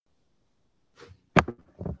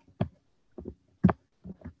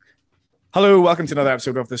Hello, welcome to another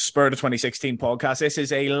episode of the Spur to 2016 podcast. This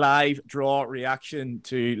is a live reaction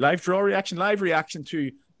to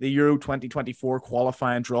the Euro 2024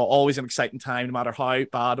 qualifying draw. Always an exciting time, no matter how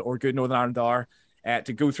bad or good Northern Ireland are,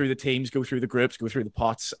 to go through the teams, go through the groups, go through the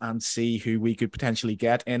pots, and see who we could potentially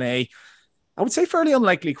get in I would say, fairly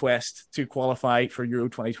unlikely quest to qualify for Euro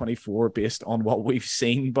 2024 based on what we've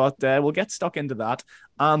seen. But we'll get stuck into that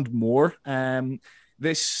and more.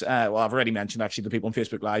 I've already mentioned, actually, the people on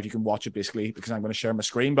Facebook Live, you can watch it basically because I'm going to share my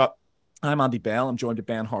screen. But I'm Andy Bell. I'm joined by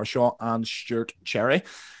Ben Harshaw and Stuart Cherry.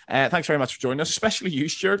 Thanks very much for joining us, especially you,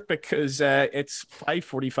 Stuart, because it's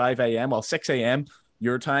 5:45 a.m., well, 6 a.m.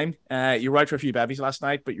 your time. You were out for a few bevies last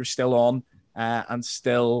night, but you're still on and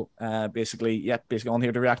still basically on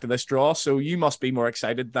here to react to this draw. So you must be more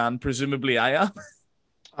excited than presumably I am.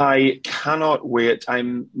 I cannot wait.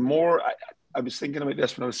 I was thinking about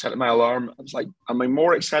this when I was setting my alarm. I was like, am I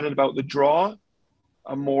more excited about the draw?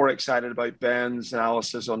 I'm more excited about Ben's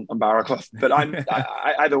analysis on Barraclough. But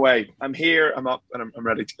either way, I'm here, I'm up, and I'm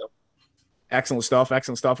ready to go. Excellent stuff.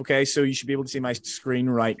 Okay, so you should be able to see my screen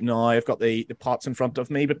right now. I've got the pots in front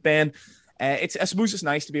of me. But Ben, I suppose it's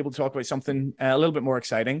nice to be able to talk about something a little bit more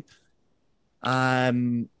exciting,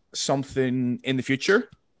 something in the future,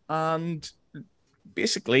 and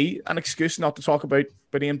basically an excuse not to talk about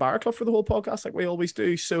Ian Barraclough for the whole podcast like we always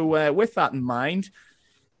do. So with that in mind,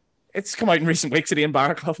 it's come out in recent weeks that Ian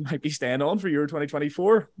Barraclough might be staying on for Euro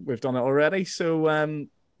 2024. We've done it already. So I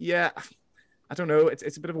don't know.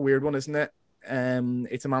 It's a bit of a weird one, isn't it?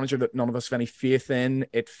 It's a manager that none of us have any faith in.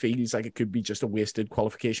 It feels like it could be just a wasted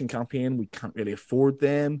qualification campaign. We can't really afford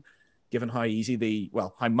them, given how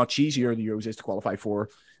how much easier the Euros is to qualify for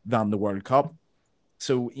than the World Cup.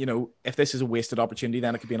 So, if this is a wasted opportunity,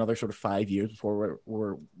 then it could be another sort of 5 years before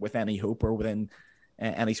we're with any hope or within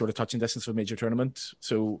any sort of touching distance of a major tournament.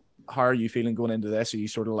 So how are you feeling going into this? Are you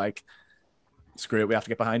sort of like, screw it, we have to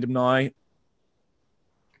get behind him now?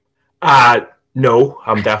 No,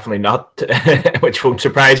 I'm definitely not, which won't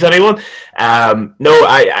surprise anyone. No,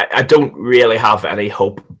 I don't really have any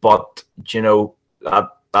hope, but,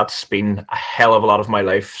 that's been a hell of a lot of my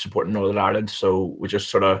life supporting Northern Ireland, so we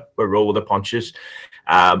roll with the punches.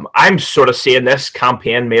 I'm sort of seeing this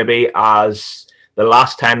campaign maybe as the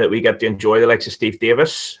last time that we get to enjoy the likes of Steve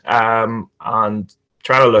Davis, and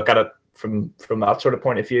trying to look at it from that sort of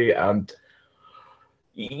point of view. And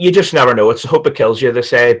you just never know. It's the hope that kills you, they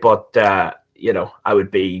say. But I would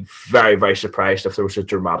be very, very surprised if there was a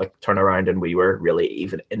dramatic turnaround and we were really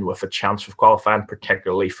even in with a chance of qualifying,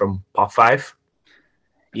 particularly from pot 5.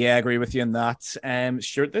 Yeah, I agree with you in that.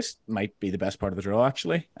 Stuart, this might be the best part of the draw,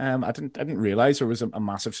 actually. I didn't realize there was a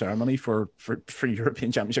massive ceremony for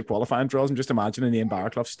European Championship qualifying draws. I'm just imagining Ian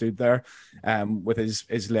Barraclough stood there with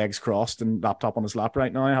his legs crossed and laptop on his lap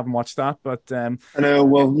right now. I haven't watched that, but I know.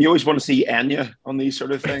 Well, you always want to see Enya on these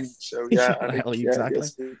sort of things. So yeah,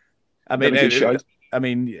 exactly. I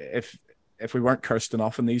mean, if we weren't cursed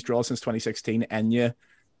enough in these draws since 2016, Enya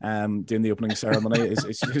doing the opening ceremony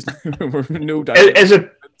is just no doubt.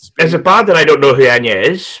 Is it bad that I don't know who Enya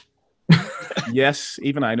is? Yes,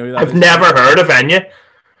 even I know that. I've never heard of Enya.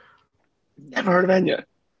 Never heard of Enya?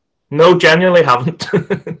 No, genuinely haven't.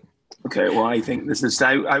 Okay, well, I think this is.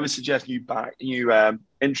 I would suggest new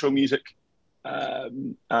intro music,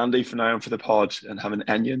 Andy, for now and for the pod, and have an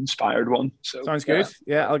Enya inspired one. So sounds good.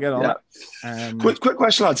 Yeah, I'll get on it. Quick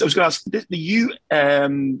question, lads. I was going to ask the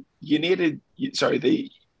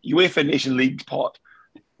UEFA Nation League pot.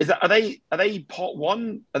 Are they pot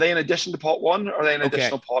 1? Are they in addition to pot 1, or are they an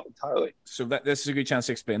additional pot entirely? So this is a good chance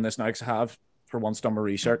to explain this now, because I have, for once, done my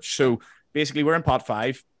research. So basically, we're in pot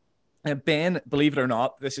 5. Ben, believe it or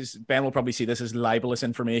not, Ben will probably see this as libelous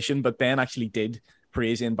information, but Ben actually did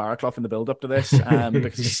praise Ian Barraclough in the build-up to this,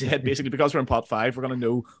 because he said, basically, because we're in pot 5, we're going to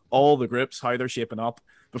know all the groups, how they're shaping up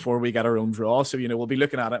before we get our own draw. So, we'll be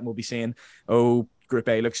looking at it and we'll be saying, oh, Group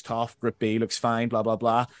A looks tough, Group B looks fine, blah, blah,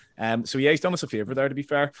 blah. So, yeah, he's done us a favour there, to be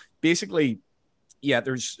fair. Basically, yeah,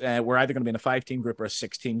 we're either going to be in a 5-team group or a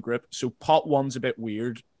 6-team group. So, pot 1's a bit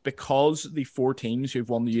weird because the 4 teams who've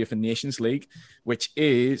won the UEFA Nations League, won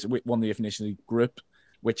the UEFA Nations League group,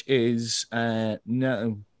 which is,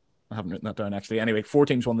 no, I haven't written that down, actually. Anyway, 4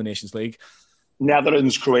 teams won the Nations League.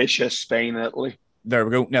 Netherlands, Croatia, Spain, Italy. There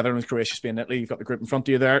we go. Netherlands, Croatia, Spain, Italy. You've got the group in front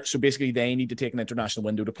of you there. So basically, they need to take an international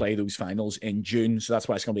window to play those finals in June. So that's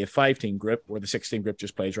why it's going to be a 5-team group, where the 6-team group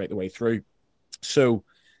just plays right the way through. So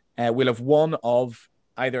we'll have one of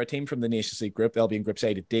either a team from the Nations League group, they'll be in groups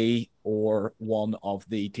A to D, or one of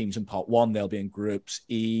the teams in pot 1, they'll be in groups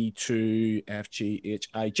E to F, G, H,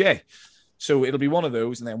 I, J. So it'll be one of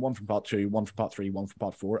those, and then one from pot 2, one from pot 3, one from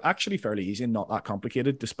pot 4. Actually fairly easy and not that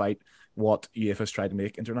complicated, despite what UEFA's tried to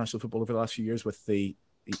make international football over the last few years with the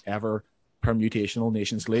ever permutational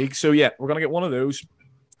Nations League. So yeah, we're going to get one of those.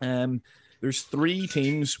 There's 3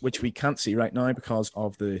 teams which we can't see right now because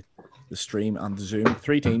of the stream and the Zoom.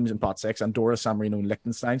 3 teams in pot 6: Andorra, San Marino, and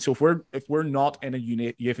Liechtenstein. So if we're not in a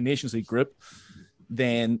UEFA Nations League group,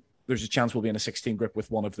 then there's a chance we'll be in a 16 group with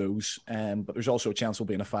one of those. But there's also a chance we'll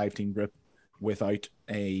be in a 5-team group without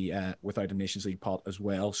a Nations League pot as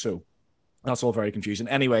well. So that's all very confusing.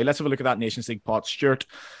 Anyway, let's have a look at that Nations League pot. Stuart,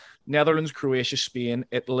 Netherlands, Croatia, Spain,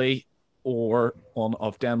 Italy, or one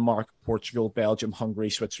of Denmark, Portugal, Belgium,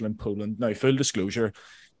 Hungary, Switzerland, Poland. Now, full disclosure,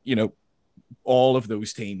 all of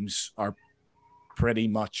those teams are pretty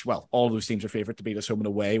much, all of those teams are favourite to beat us home and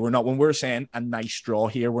away. When we're saying a nice draw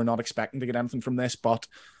here, we're not expecting to get anything from this, but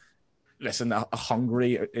listen, a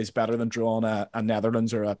Hungary is better than drawing a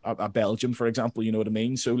Netherlands or a Belgium, for example. You know what I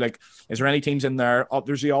mean? So, is there any teams in there?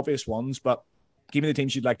 There's the obvious ones, but give me the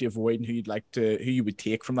teams you'd like to avoid and who you would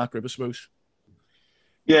take from that group, I suppose.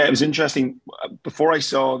 Yeah, it was interesting. Before I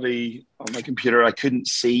saw on my computer, I couldn't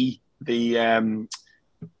see the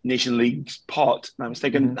Nation League's pot, and I was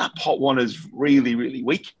thinking that pot 1 is really, really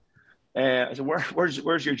weak. I said,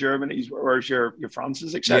 where's your Germany's, where's your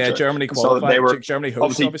France's, etc. Yeah, Germany qualified. Germany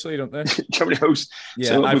hosts, obviously, don't they? Germany hosts. Yeah,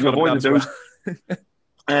 so we've avoided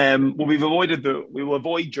those. We will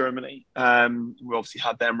avoid Germany. We obviously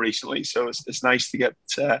had them recently, so it's nice to get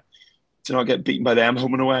to not get beaten by them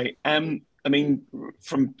home and away. I mean,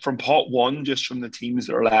 from pot 1, just from the teams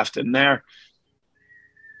that are left in there,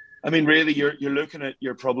 I mean, really, you're looking at,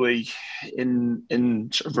 you're probably in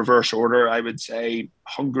sort of reverse order. I would say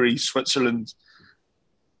Hungary, Switzerland,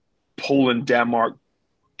 Poland, Denmark,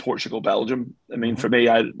 Portugal, Belgium. I mean, for me,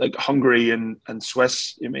 I like Hungary and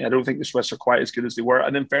Swiss. I mean, I don't think the Swiss are quite as good as they were.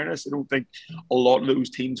 And in fairness, I don't think a lot of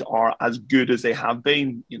those teams are as good as they have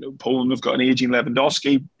been. Poland have got an aging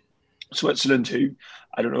Lewandowski. Switzerland, who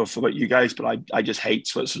I don't know about you guys, but I just hate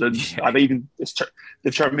Switzerland. Yeah.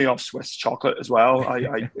 They've turned me off Swiss chocolate as well.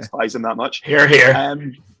 I despise them that much. Here.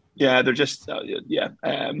 Yeah, they're just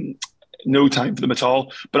no time for them at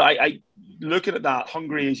all. But I looking at that,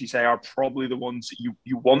 Hungary, as you say, are probably the ones that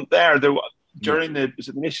you want there. Though during the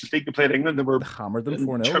Nations League, they played England. They were hammered them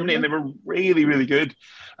 4-0. Germany, and they were really, really good.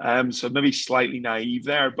 So maybe slightly naive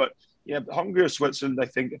there, but yeah, Hungary or Switzerland. I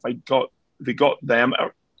think if we got them.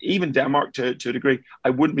 Even Denmark to a degree, I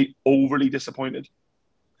wouldn't be overly disappointed.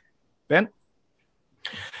 Ben?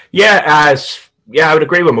 Yeah, I would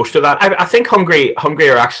agree with most of that. I think Hungary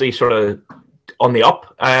are actually sort of on the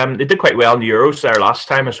up. They did quite well in the Euros there last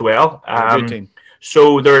time as well. Good team.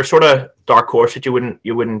 So they're sort of dark horse that you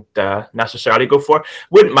wouldn't necessarily go for.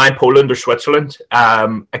 Wouldn't mind Poland or Switzerland.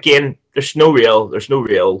 Again, there's no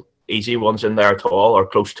real easy ones in there at all or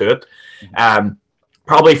close to it.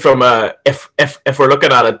 Probably from if we're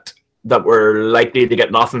looking at it that we're likely to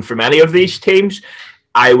get nothing from any of these teams,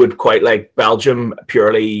 I would quite like Belgium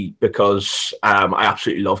purely because I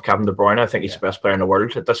absolutely love Kevin De Bruyne. I think he's the best player in the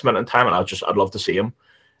world at this minute in time, and I'd love to see him.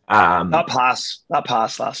 That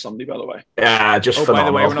pass last Sunday, by the way. Yeah, just phenomenal. By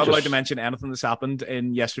the way, we're not allowed to mention anything that's happened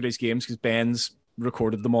in yesterday's games because Ben's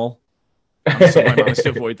recorded them all. So I managed to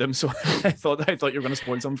avoid them. So I thought you were going to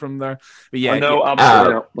spoil some from there. But yeah, no,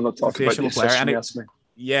 absolutely not. We're not talking about this player.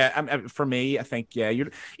 Yeah, for me, I think you're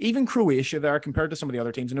even Croatia there compared to some of the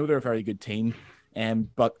other teams. I know they're a very good team,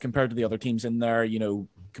 but compared to the other teams in there,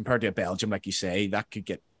 compared to Belgium, like you say, that could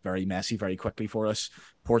get very messy very quickly for us.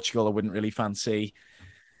 Portugal, I wouldn't really fancy.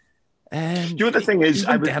 The thing is,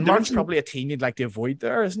 Denmark's probably a team you'd like to avoid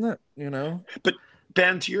there, isn't it? But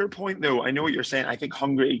Ben, to your point, though, I know what you're saying. I think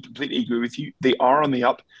Hungary, completely agree with you. They are on the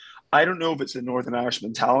up. I don't know if it's a Northern Irish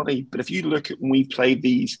mentality, but if you look at when we played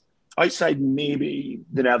these, outside maybe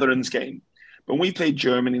the Netherlands game, but when we played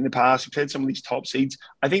Germany in the past, we played some of these top seeds,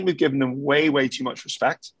 I think we've given them way, way too much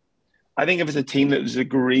respect. I think if it's a team that has a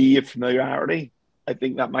degree of familiarity, I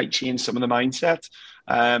think that might change some of the mindset.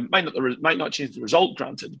 Might not change the result,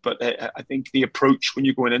 granted, but I think the approach when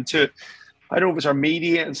you're going into it, I don't know if it's our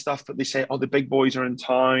media and stuff, but they say, the big boys are in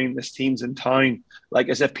town, this team's in town, like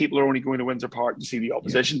as if people are only going to Windsor Park to see the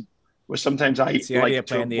opposition. Yeah. Where sometimes it's the idea of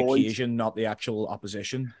playing the occasion, not the actual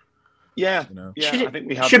opposition. Yeah, I think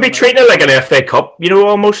we should be treating it like an FA Cup,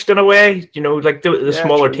 almost in a way. Like the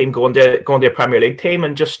smaller team going to a Premier League team,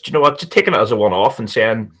 and just just taking it as a one-off and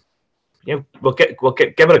saying, we'll give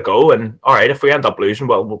it a go, and all right, if we end up losing,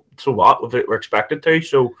 well, so what? We're expected to,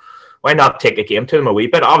 so why not take a game to them a wee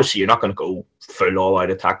bit? Obviously, you're not going to go full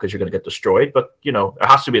all-out attack because you're going to get destroyed, but, it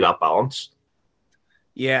has to be that balance.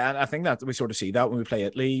 Yeah, and I think that we sort of see that when we play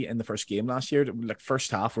Italy in the first game last year. Like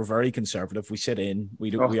first half, we're very conservative. We sit in,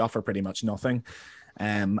 we offer pretty much nothing.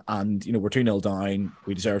 And we're 2-0 down.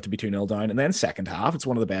 We deserve to be 2-0 down. And then second half, it's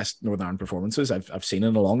one of the best Northern Ireland performances I've seen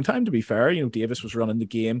in a long time, to be fair. Davis was running the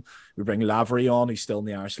game. We bring Lavery on, he's still in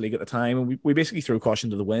the Irish League at the time. And we basically threw caution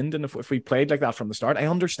to the wind. And if we played like that from the start, I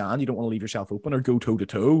understand you don't want to leave yourself open or go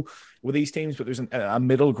toe-to-toe with these teams, but there's a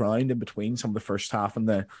middle ground in between some of the first half and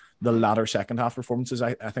the latter second half performances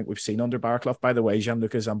I think we've seen under Barraclough. By the way,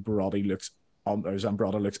 Gianluca Zambrotta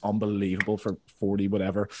looks unbelievable for 40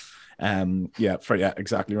 whatever.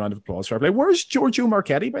 Exactly. Round of applause for our play. Where's Giorgio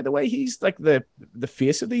Marchetti, by the way? He's like the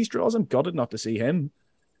face of these draws. I'm gutted not to see him.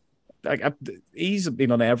 He's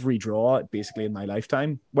been on every draw basically in my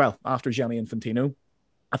lifetime. Well, after Gianni Infantino.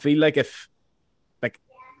 I feel like if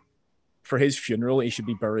for his funeral he should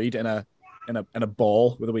be buried in a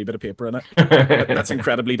ball with a wee bit of paper in it. That's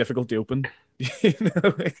incredibly difficult to open. I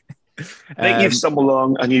think you've stumbled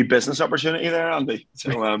along a new business opportunity there, Andy.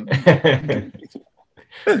 So,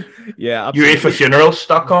 yeah,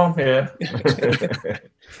 UEFAfunerals.com. Yeah.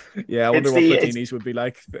 Yeah, I wonder what Platini's would be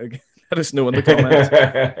like. Let us know in the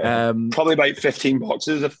comments. Probably about 15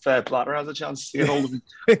 boxes if Blatter has a chance to get hold of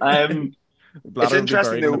them. Blatter it's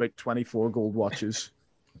interesting though. About 24 gold watches.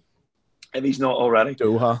 If he's not already.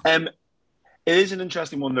 Doha. It is an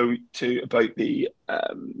interesting one though too about the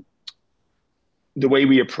way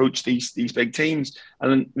we approach these big teams.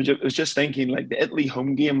 And I was just thinking, like, the Italy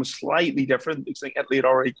home game was slightly different because like Italy had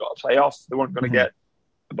already got a playoff. They weren't going to get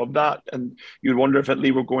above that. And you'd wonder if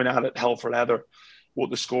Italy were going at it hell for leather, what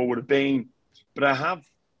the score would have been. But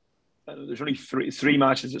there's only three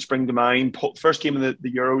matches that spring to mind. First game of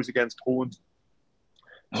the Euros against Poland,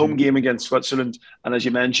 home game against Switzerland, and as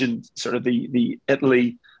you mentioned, sort of the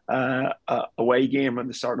Italy away game at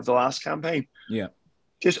the start of the last campaign. Yeah.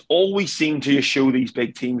 Just always seem to show these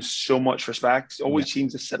big teams so much respect. Always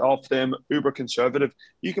seems to sit off them, uber conservative.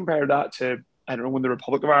 You compare that to, I don't know, when the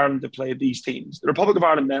Republic of Ireland have played these teams. The Republic of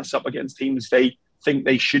Ireland mess up against teams they think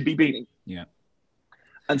they should be beating. Yeah.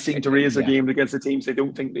 And seem to raise their games against the teams they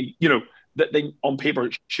don't think that they on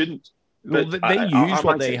paper shouldn't. Well, they use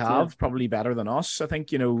what they have probably better than us. I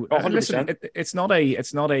think, listen, it's not a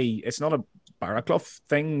Barraclough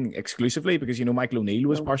thing exclusively because, Michael O'Neill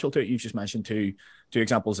was partial to it. You've just mentioned two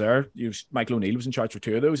examples there. Michael O'Neill was in charge for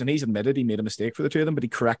two of those and he's admitted he made a mistake for the two of them, but he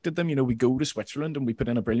corrected them. We go to Switzerland and we put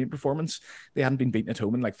in a brilliant performance. They hadn't been beaten at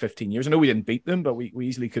home in like 15 years. I know we didn't beat them, but we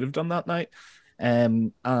easily could have done that night.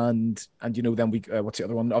 And then we, what's the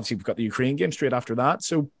other one? Obviously we've got the Ukraine game straight after that.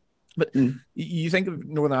 So, but you think of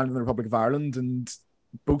Northern Ireland and the Republic of Ireland, and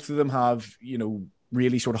both of them have,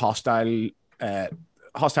 really sort of hostile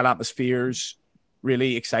atmospheres,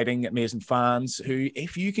 really exciting, amazing fans who,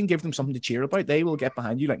 if you can give them something to cheer about, they will get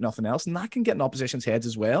behind you like nothing else. And that can get in opposition's heads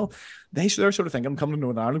as well. They're sort of thinking, I'm coming to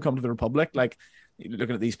Northern Ireland, come to the Republic. Like,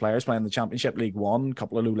 looking at these players playing the Championship, League One, a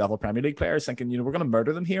couple of low-level Premier League players thinking, we're going to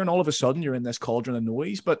murder them here. And all of a sudden you're in this cauldron of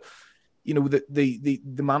noise. But the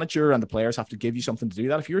manager and the players have to give you something to do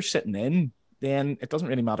that. If you're sitting in, then it doesn't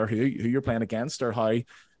really matter who you're playing against or how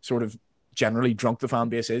sort of generally drunk the fan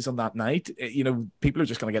base is on that night. People are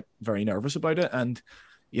just going to get very nervous about it. And,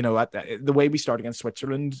 the way we start against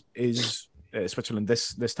Switzerland is Switzerland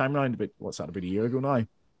this time around, about a year ago now,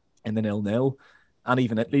 in the 0-0. And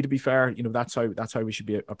even Italy, to be fair, that's how we should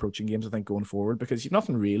be approaching games, I think, going forward, because you've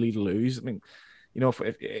nothing really to lose. I mean,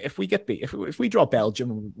 if we get beat, if we draw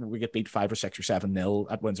Belgium, we get beat 5 or 6 or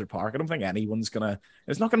 7-0 at Windsor Park, I don't think anyone's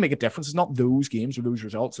it's not gonna make a difference. It's not those games or those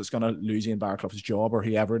results that's gonna lose Ian Barraclough's job or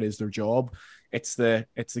whoever it is their job. It's the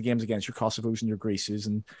games against your Kosovos and your Greases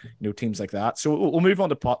and teams like that. So we'll move on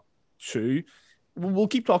to pot 2. We'll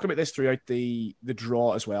keep talking about this throughout the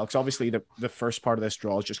draw as well, because obviously the first part of this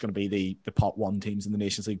draw is just going to be the pot 1 teams and the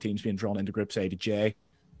Nations League teams being drawn into groups A to J.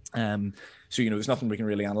 So there's nothing we can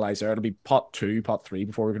really analyze there. It'll be pot 2, pot 3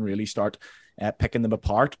 before we can really start picking them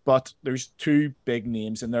apart. But there's 2 big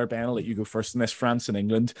names in there. Ben, I'll let you go first in this. France and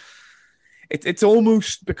England. It's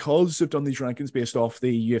almost, because they've done these rankings based off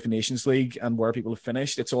the UEFA Nations League and where people have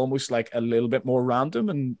finished, it's almost like a little bit more random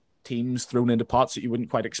and teams thrown into pots that you wouldn't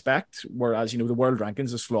quite expect. Whereas, the world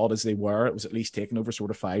rankings, as flawed as they were, it was at least taken over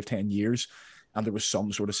sort of 5-10 years. And there was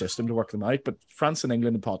some sort of system to work them out. But France and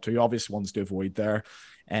England in pot 2, obvious ones to avoid there.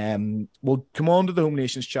 We'll come on to the Home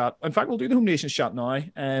Nations chat. In fact, we'll do the Home Nations chat now.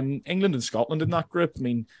 England and Scotland in that group. I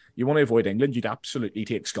mean, you want to avoid England, you'd absolutely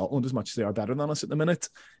take Scotland as much as they are better than us at the minute.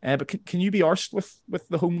 But can you be arsed with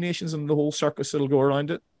the Home Nations and the whole circus that'll go around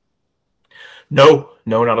it? No,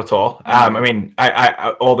 not at all. I mean,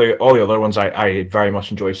 I all the other ones, I very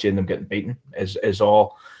much enjoy seeing them getting beaten. Is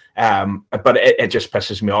all. But it just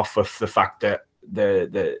pisses me off with the fact that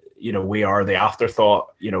we are the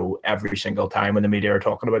afterthought, every single time when the media are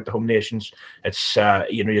talking about the home nations. It's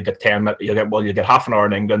you get 10, you get half an hour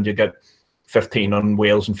in England, you get 15 on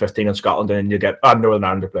Wales and 15 on Scotland, and then you get Northern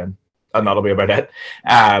Ireland are playing, and that'll be about it.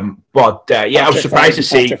 I was surprised to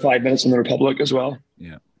see 5 minutes in the Republic as well.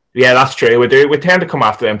 Yeah, that's true. We tend to come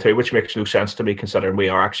after them too, which makes no sense to me considering we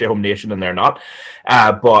are actually a home nation and they're not.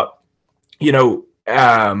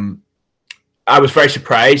 I was very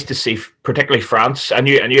surprised to see, particularly France. I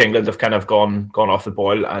knew England have kind of gone off the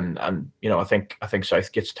boil, and I think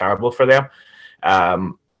Southgate's terrible for them.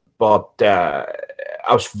 But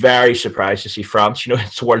I was very surprised to see France.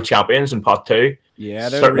 It's world champions in pot 2. Yeah,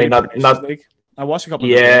 they're certainly really not. I watched a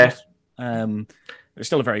couple of games. They're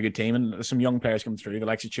still a very good team, and there's some young players coming through. The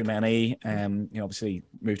likes of Tchouameni, obviously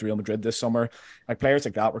moved to Real Madrid this summer. Like players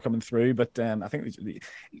like that were coming through, but I think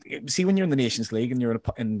see when you're in the Nations League and you're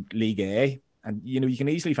in League A, and you can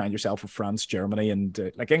easily find yourself with France, Germany,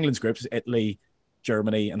 and like England's groups, Italy,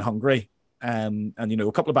 Germany, and Hungary. And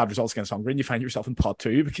a couple of bad results against Hungary, and you find yourself in pot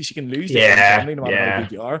 2 because you can lose to Germany no matter how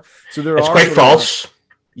good you are. So it's quite false.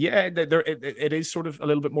 It is sort of a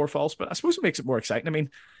little bit more false, but I suppose it makes it more exciting. I mean,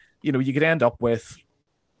 you could end up with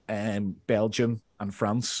Belgium and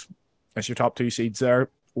France as your top 2 seeds there,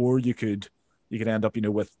 or you could end up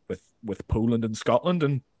with Poland and Scotland,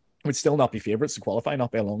 and would still not be favourites to qualify,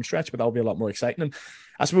 not by a long stretch, but that'll be a lot more exciting. And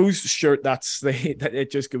I suppose, sure, that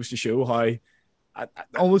it just goes to show how I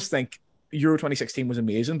almost think Euro 2016 was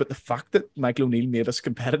amazing, but the fact that Michael O'Neill made us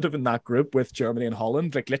competitive in that group with Germany and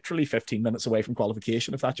Holland, like literally 15 minutes away from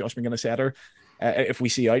qualification, if that Josh McGuinness header, if we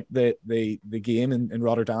see out the game in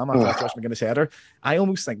Rotterdam after that Josh McGuinness header, I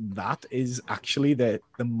almost think that is actually the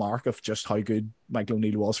mark of just how good Michael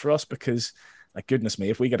O'Neill was for us, because, like, goodness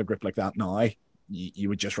me, if we get a grip like that now, you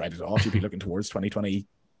would just write it off. You'd be looking towards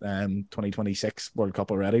 2026 World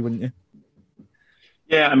Cup already, wouldn't you?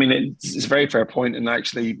 Yeah, I mean, it's a very fair point, and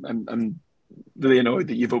actually, I'm really annoyed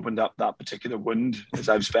that you've opened up that particular wound, as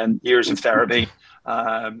I've spent years of therapy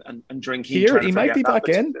and drinking. Here, he might be back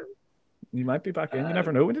in. He might be back in. You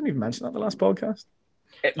never know. We didn't even mention that in the last podcast.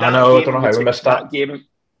 I don't know how we missed that.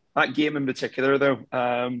 That game in particular, though,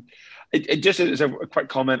 it just is a quick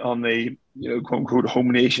comment on the quote unquote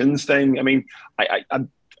home nations thing. I mean, I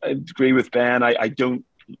agree with Ben. I don't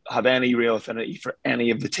have any real affinity for any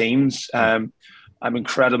of the teams. I'm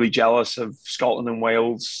incredibly jealous of Scotland and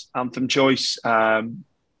Wales anthem choice. I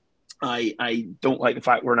don't like the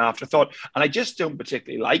fact we're an afterthought, and I just don't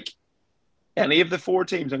particularly like any of the 4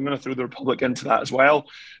 teams. I'm going to throw the Republic into that as well.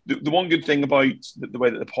 The one good thing about the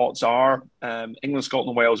way that the pots are, England, Scotland,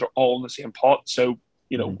 and Wales are all in the same pot. So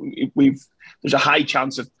there's a high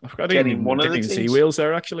chance of getting one of the teams. See Wales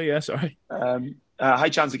there, actually. Yeah, sorry. A high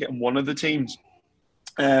chance of getting one of the teams.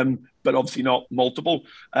 But obviously not multiple.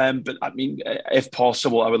 But I mean, if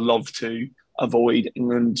possible, I would love to avoid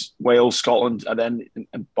England, Wales, Scotland, and then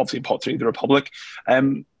obviously in pot 3, the Republic.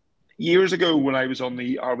 Years ago, when I was on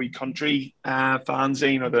the Are We Country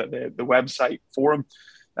fanzine, or the website forum,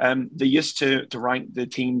 they used to rank the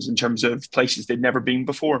teams in terms of places they'd never been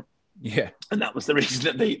before. Yeah, and that was the reason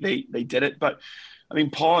that they did it. But I mean,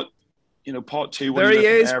 pot 2. There he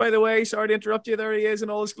is, by the way. Sorry to interrupt you. There he is in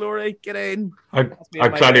all his glory. Get in.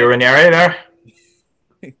 Claudio Ranieri there.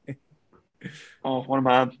 Oh, what a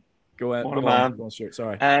man! Go ahead. What a man! Go on, Stuart.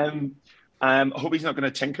 Sorry. I hope he's not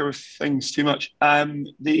going to tinker with things too much.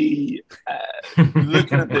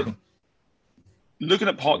 Looking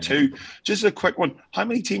at pot 2, just a quick one. How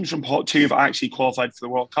many teams from pot 2 have actually qualified for the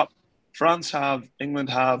World Cup? France have, England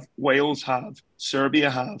have, Wales have, Serbia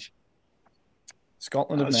have.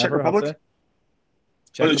 Scotland have Czech never. Republic?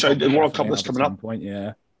 The World Cup is coming up. Point,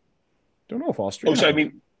 yeah. Don't know if Austria. So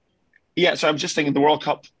I'm just thinking the World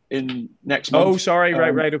Cup in next month. Oh, sorry.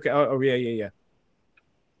 Right. Okay. Oh, yeah.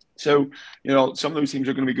 So, some of those teams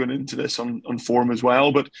are going to be going into this on form as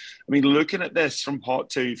well. But, I mean, looking at this from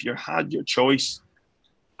pot 2, if you had your choice,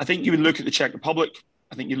 I think you would look at the Czech Republic.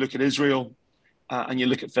 I think you look at Israel and you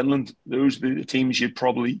look at Finland. Those are the teams you'd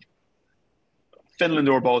probably... Finland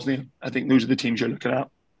or Bosnia. I think those are the teams you're looking at.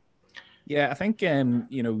 Yeah, I think,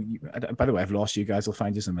 by the way, I've lost you guys. I'll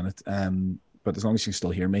find you in a minute. But as long as you can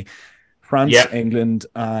still hear me. France, England,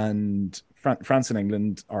 and France and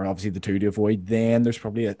England are obviously the 2 to avoid. Then there's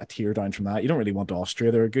probably a tier down from that. You don't really want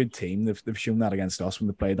Austria. They're a good team. They've shown that against us when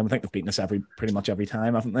they played them. I think they've beaten us pretty much every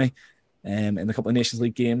time, haven't they? In a couple of Nations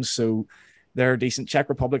League games. So they're decent. Czech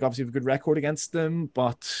Republic obviously have a good record against them,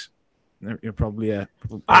 but You're probably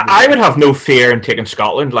I would have no fear in taking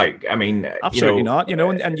Scotland. Like, I mean, absolutely not.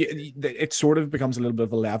 And it sort of becomes a little bit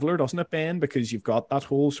of a leveler, doesn't it, Ben? Because you've got that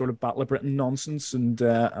whole sort of Battle of Britain nonsense and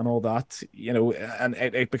all that. And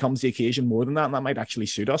it becomes the occasion more than that, and that might actually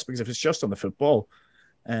suit us because if it's just on the football,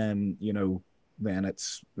 then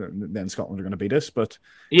Scotland are going to beat us. But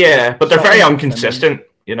yeah, but they're very inconsistent.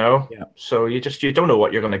 Yeah. So you don't know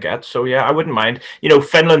what you're going to get. So yeah, I wouldn't mind.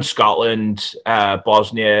 Finland, Scotland,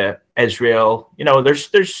 Bosnia, Israel. There's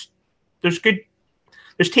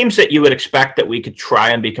teams that you would expect that we could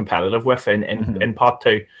try and be competitive with in pot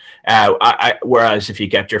two. Whereas if you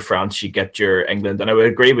get your France, you get your England, and I would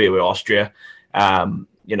agree with Austria.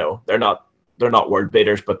 They're not world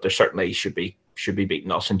beaters, but they certainly should be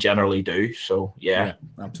beating us and generally do. So yeah,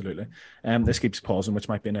 absolutely. This keeps pausing, which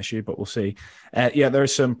might be an issue, but we'll see.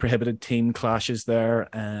 There's some prohibited team clashes there.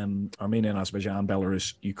 Armenia and Azerbaijan,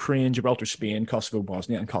 Belarus, Ukraine, Gibraltar, Spain, Kosovo,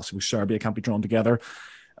 Bosnia, and Kosovo, Serbia can't be drawn together.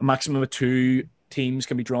 A maximum of 2 teams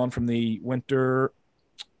can be drawn from the winter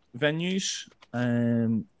venues.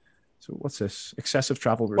 So what's this? Excessive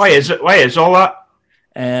travel. Why is all that?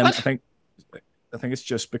 I think it's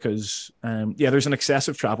just because, there's an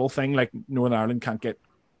excessive travel thing. Like Northern Ireland can't get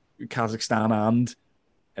Kazakhstan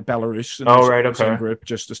and Belarus in the same group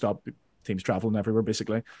just to stop teams traveling everywhere,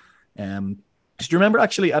 basically. Do you remember,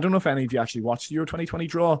 actually, I don't know if any of you actually watched the Euro 2020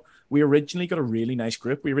 draw. We originally got a really nice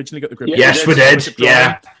group. We originally got the group. Yes, we did.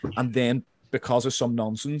 Yeah. And then because of some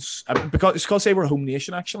nonsense, because they were a home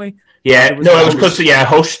nation, actually. Yeah, it was because,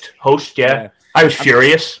 host, yeah. I was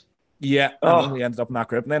furious. Yeah, and then we ended up in that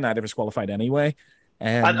group, and then neither of us qualified anyway.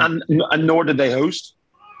 And nor did they host.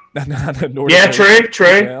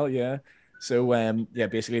 True. Well, yeah. So,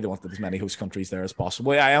 basically they wanted as many host countries there as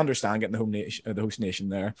possible. I understand getting the host nation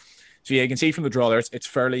there. So, you can see from the draw there, it's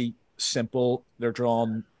fairly simple. They're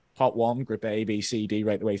drawn pot 1, group A, B, C, D,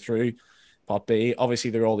 right the way through. Pot B, obviously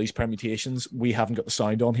there are all these permutations. We haven't got the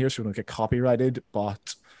sound on here, so we don't get copyrighted,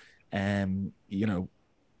 but,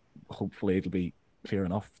 hopefully it'll be clear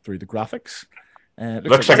enough through the graphics.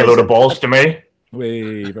 Looks like a load of balls to me.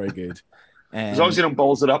 Very good. As long as you don't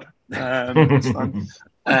balls it up. It's fun.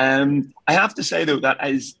 I have to say, though,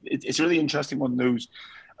 it's really interesting one of those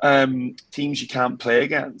teams you can't play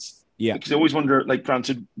against. Yeah. Because I always wonder, like,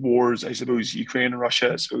 granted wars, I suppose, Ukraine and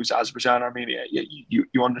Russia, I suppose, Azerbaijan, Armenia,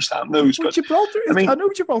 you understand those. But Gibraltar, I know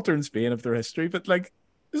Gibraltar and Spain have their history, but, like,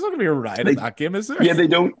 there's not going to be a riot in that game, is there? Yeah, they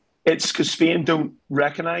don't. It's because Spain don't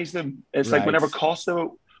recognise them. It's like whenever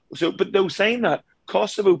Kosovo... But they were saying that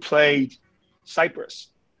Kosovo played Cyprus,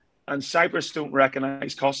 and Cyprus don't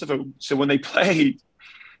recognise Kosovo. So when they played,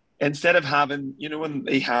 instead of having, when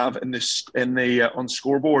they have on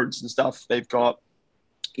scoreboards and stuff, they've got,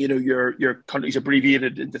 your country's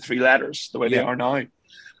abbreviated into 3 letters the way they are now.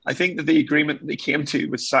 I think that the agreement they came to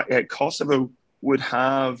was Kosovo would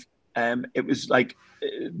have, it was like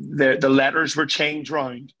the letters were changed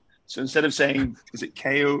round. So instead of saying, is it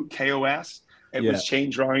KOS, it was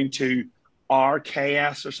changed round to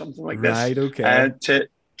RKS or something like this. Right, okay.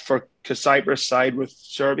 Because Cyprus side with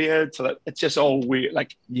Serbia, so that it's just all weird.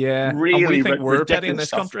 Like, really, and we think we're petty in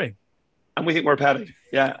this country. And we think we're petty.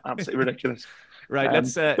 Yeah, absolutely ridiculous. Right,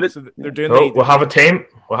 let's. So they're doing. We'll have a team.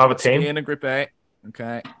 Spain in Group A.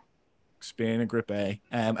 Okay. Spain in Group A.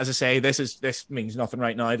 As I say, this means nothing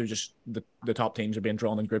right now. They're just the top teams are being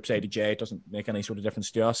drawn in Groups A to J. It doesn't make any sort of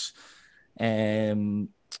difference to us.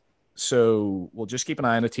 So we'll just keep an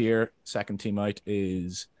eye on it here. Second team out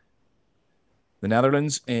is the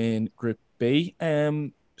Netherlands in Group B.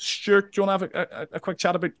 Stuart, do you want to have a quick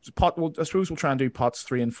chat about pot? Well, I suppose we'll try and do pots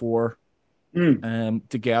 3 and 4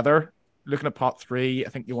 together. Looking at pot 3, I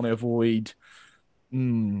think you want to avoid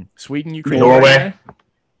Sweden, Ukraine, Norway.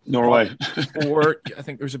 Or I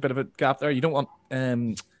think there's a bit of a gap there. You don't want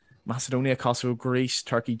Macedonia, Kosovo, Greece,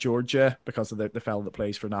 Turkey, Georgia, because of the fellow that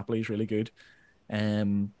plays for Napoli is really good.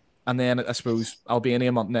 And then I suppose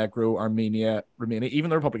Albania, Montenegro, Armenia, Romania,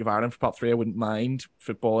 even the Republic of Ireland for pot 3, I wouldn't mind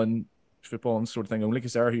football and sort of thing only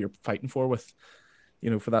because they're who you're fighting for with,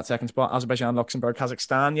 for that second spot. Azerbaijan, Luxembourg,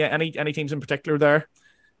 Kazakhstan. Yeah, any teams in particular there?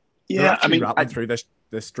 Yeah, I mean, rattling through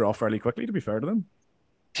this draw fairly quickly, to be fair to them.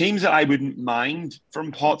 Teams that I wouldn't mind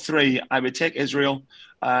from pot 3, I would take Israel.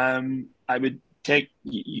 I would take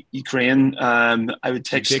Ukraine. I would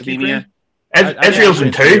take Slovenia. Israel's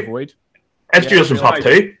in 2. Israel's in pot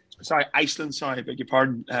 2. Sorry, Iceland. Sorry, I beg your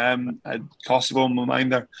pardon. Kosovo in my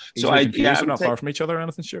mind there. They're not far from each other or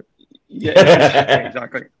anything, sure. Yeah,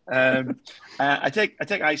 exactly. I take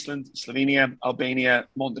Iceland, Slovenia, Albania,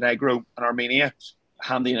 Montenegro, and Armenia.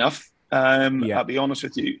 Handy enough. I'll be honest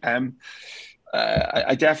with you.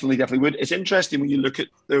 I definitely would. It's interesting when you look at,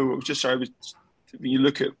 though. I was when you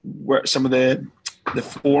look at where some of the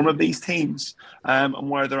form of these teams and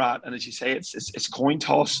where they're at, and as you say, it's coin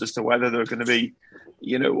toss as to whether they're going to be,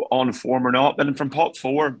 on form or not. And from pot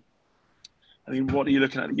 4, I mean, what are you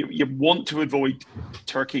looking at? You want to avoid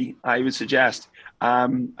Turkey, I would suggest,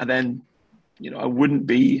 and then I wouldn't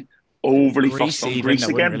be overly fussed on Greece I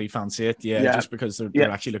again. wouldn't really fancy it, just because they're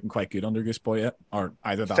actually looking quite good under Guspoya, or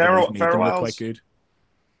either that or they've made them look quite good.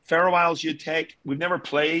 Faroe Isles, you'd take. We've never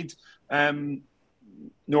played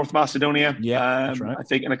North Macedonia. That's right. I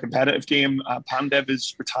think in a competitive game, Pandev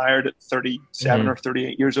is retired at 37 or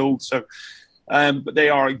 38 years old. So, but they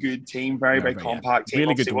are a good team, very compact team.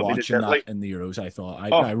 Really good to watch in the Euros. I thought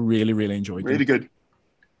I really enjoyed them. Really good.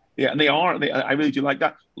 Yeah, and they are. I really do like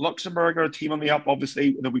that. Luxembourg are a team on the up.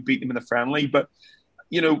 Obviously, we beat them in the friendly, but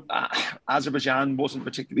Azerbaijan wasn't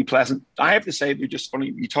particularly pleasant. I have to say, they're just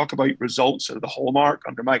funny. You talk about results of the hallmark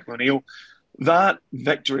under Michael O'Neill. That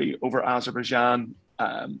victory over Azerbaijan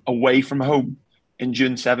away from home in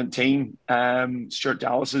June 17, Stuart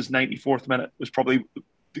Dallas's 94th minute was probably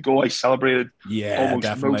the goal I celebrated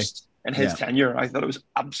most in his tenure. I thought it was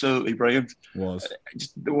absolutely brilliant.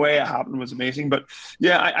 Just the way it happened was amazing. But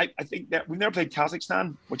I think that we've never played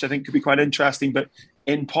Kazakhstan, which I think could be quite interesting. But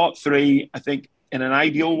in pot 3, I think in an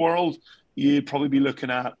ideal world, you'd probably be looking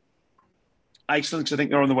at Iceland, because I think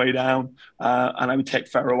they're on the way down, and I would take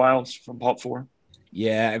Faroe Isles from pot 4.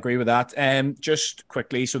 Yeah, I agree with that. Just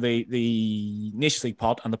quickly, so the Nations League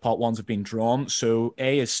pot and the pot 1s have been drawn. So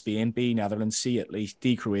A is Spain, B Netherlands, C at least,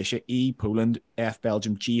 D Croatia, E Poland, F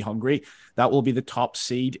Belgium, G Hungary. That will be the top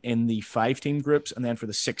seed in the 5-team groups, and then for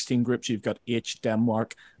the 16 groups, you've got H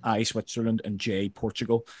Denmark, I Switzerland, and J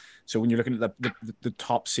Portugal. So when you're looking at the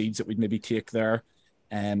top seeds that we'd maybe take there,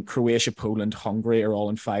 Croatia, Poland, Hungary are all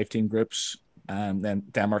in 5-team groups. Then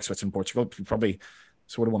Denmark, Switzerland, Portugal. Probably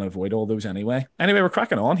sort of want to avoid all those anyway. Anyway, we're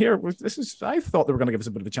cracking on here. I thought they were going to give us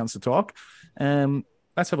a bit of a chance to talk.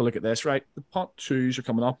 Let's have a look at this. Right, the pot 2s are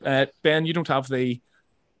coming up. Ben, you don't have the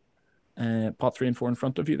pot 3 and 4 in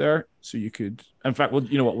front of you there, so you could. In fact,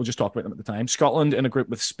 we'll just talk about them at the time. Scotland in a group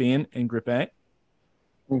with Spain in Group A.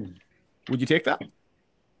 Would you take that?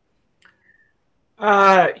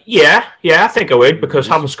 Yeah, I think I would, because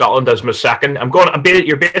having Scotland as my second,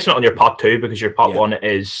 you're basing it on your pot 2 because your pot 1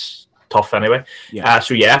 is tough anyway. So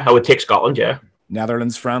I would take Scotland. Yeah.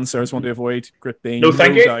 Netherlands, France. There's one to avoid. Group B. No,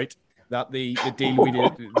 thank you. Doubt that the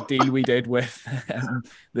deal we did with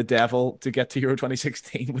the Devil to get to Euro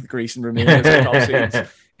 2016 with Greece and Romania as the top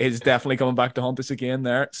seeds is definitely coming back to haunt us again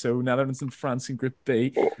there. So Netherlands and France in Group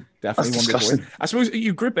B, definitely one to avoid. I suppose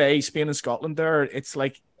you Group A, Spain and Scotland there, it's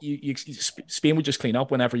like Spain would just clean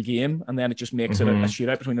up when every game, and then it just makes it a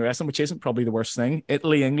shootout between the rest of them, which isn't probably the worst thing.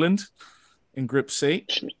 Italy, England in Group C.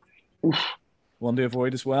 One to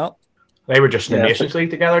avoid as well. They were just in the Nations League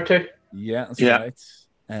together too. Yeah, that's right.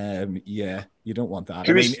 You don't want that.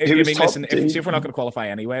 Listen, if we're not going to qualify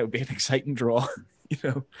anyway, it would be an exciting draw.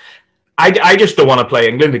 I just don't want to play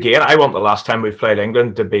England again. I want the last time we've played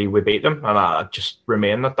England to be we beat them, and I just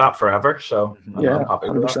remain at that forever. So I'm happy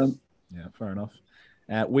with 100%. That. Yeah, fair enough.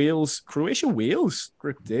 Wales, Croatia, Wales,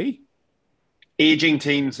 Group D. Aging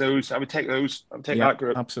teams, those I would take those. I would take that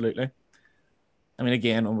group. Absolutely. I mean,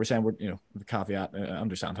 again, when we're saying with the caveat, I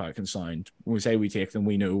understand how it can sound. When we say we take them,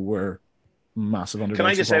 we know we're massive underdogs. Can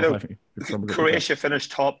I just say though, Croatia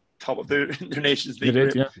finished top of their Nations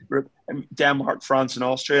League group. Denmark, France, and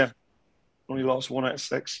Austria only lost 1 out of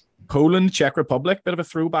 6. Poland, Czech Republic, bit of a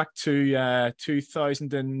throwback to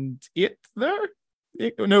 2008 there.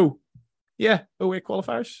 08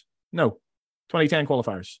 qualifiers. No, 2010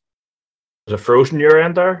 qualifiers. Was it frozen your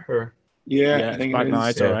end there? Or? Yeah, I think back now.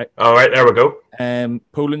 It's all right. All right, there we go.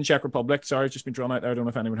 Poland, Czech Republic. Sorry, it's just been drawn out there. I don't know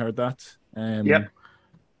if anyone heard that.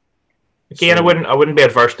 Again, I wouldn't be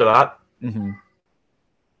adverse to that.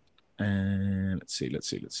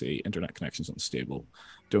 Let's see. Internet connection's unstable.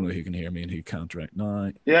 Don't know who can hear me and who can't right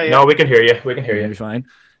now. Yeah. No, we can hear you. We can hear you. Be fine.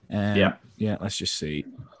 Let's just see.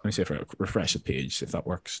 Let me see if I refresh the page, if that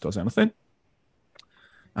works. Does anything?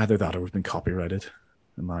 Either that or we've been copyrighted.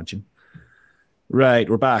 Imagine. Right,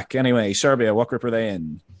 we're back. Anyway, Serbia, what group are they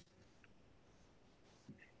in?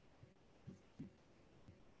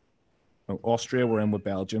 Austria, we're in with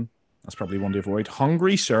Belgium. That's probably one to avoid.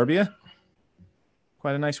 Hungary, Serbia.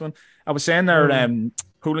 Quite a nice one. I was saying there,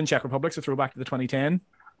 Poland, Czech Republic, so throw back to the 2010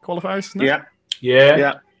 qualifiers, isn't it?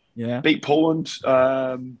 Yeah. Beat Poland,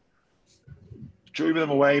 drew them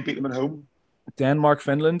away, beat them at home. Denmark,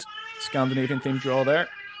 Finland, Scandinavian team draw there.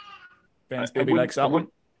 Ben's baby likes that one.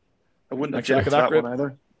 I wouldn't object to that one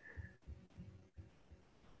either.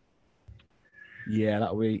 Yeah,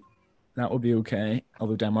 that'll be That would be okay.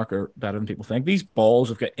 Although Denmark are better than people think. These balls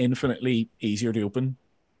have got infinitely easier to open.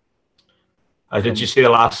 Did you see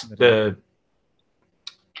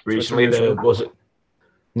recently was it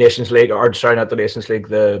Nations League, or sorry, not the Nations League,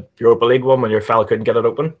 the Europa League one, when your fella couldn't get it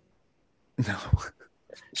open? No.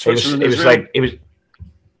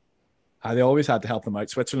 They always had to help them out.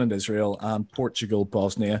 Switzerland, Israel, and Portugal,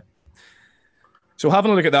 Bosnia. So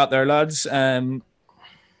having a look at that there, lads.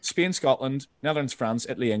 Spain, Scotland, Netherlands, France,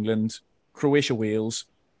 Italy, England, Croatia, Wales,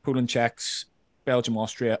 Poland, Czechs, Belgium,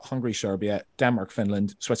 Austria, Hungary, Serbia, Denmark,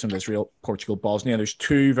 Finland, Switzerland, Israel, Portugal, Bosnia. There's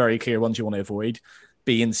two very clear ones you want to avoid.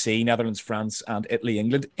 B and C, Netherlands, France, and Italy,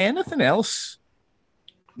 England. Anything else?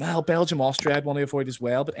 Well, Belgium, Austria, I'd want to avoid as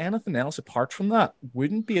well. But anything else apart from that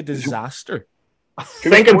wouldn't be a disaster. I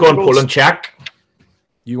think I'm going Poland, Czech.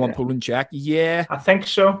 You want Poland, Czech? Yeah. I think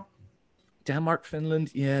so. Denmark, Finland.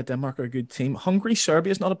 Yeah, Denmark are a good team. Hungary, Serbia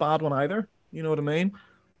is not a bad one either. You know what I mean?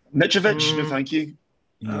 Mitrovic, no thank you.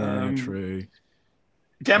 Yeah, true.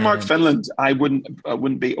 Denmark, Finland, I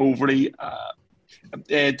wouldn't be overly...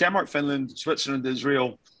 Denmark, Finland, Switzerland,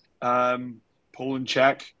 Israel, Poland,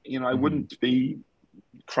 Czech. I wouldn't be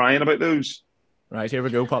crying about those. Right, here we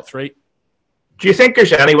go, pot three. Do you think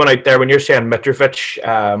there's anyone out there, when you're saying Mitrovic,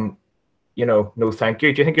 no thank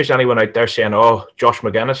you, do you think there's anyone out there saying, oh, Josh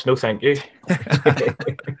McGuinness, no thank you?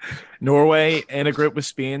 Norway in a group with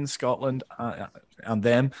Spain, Scotland, and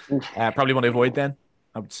them. Probably want to avoid them,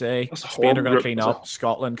 I would say. Spain are going to clean up.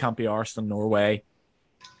 Scotland can't be arsed, and Norway,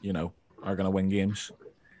 are going to win games.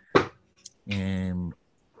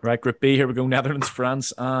 Right, Group B, here we go. Netherlands,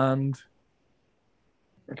 France, and...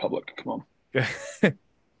 Republic, come on.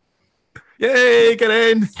 Yay, get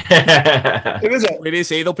in! Who is it? Wait, you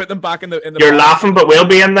see, they'll put them back in the You're pot. Laughing, but we'll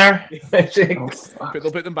be in there.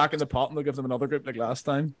 They'll put them back in the pot and they'll give them another group like last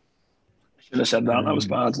time. Should have said that. That was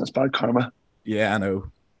bad. That's bad karma. Yeah, I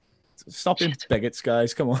know. Stop being bigots,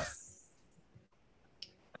 guys. Come on.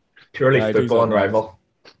 Purely football and rival.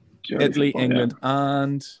 Italy, England,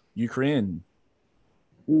 and Ukraine.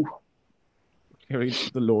 Ooh. The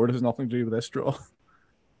Lord has nothing to do with this draw.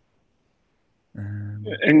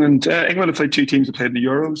 England have played two teams that played in the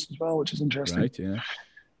Euros as well, which is interesting. Right, yeah.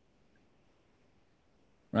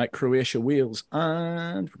 Right, Croatia, Wales,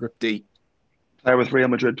 and for Group D. Player with Real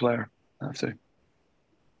Madrid player. I have to.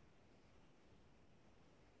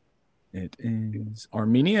 It is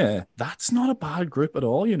Armenia. That's not a bad group at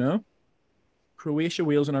all, Croatia,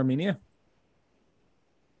 Wales, and Armenia.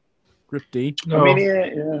 Group D. No.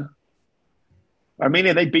 Armenia, yeah.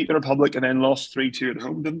 Armenia, they beat the Republic and then lost 3-2 at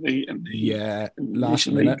home, didn't they? Last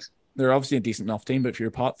minute. They're obviously a decent enough team, but if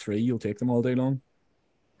you're pot three, you'll take them all day long.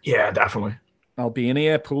 Yeah, definitely.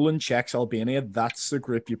 Albania, Poland, Czechs, Albania. That's the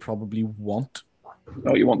group you probably want.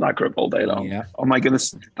 Oh, you want that group all day long? Yeah. Oh my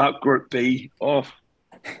goodness, that group B. Oh.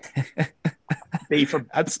 B for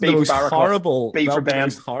that's B the most Barakoff. horrible. B for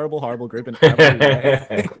Ben. Horrible group in every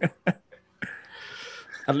way.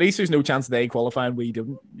 At least there's no chance they qualify and we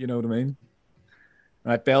don't. You know what I mean?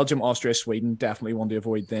 Right, Belgium, Austria, Sweden. Definitely want to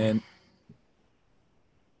avoid them.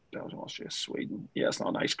 Belgium, Austria, Sweden. Yeah, it's not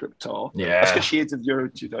a nice group at all. Yeah. That's got shades of Euro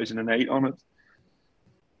 2008 on it.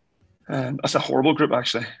 That's a horrible group,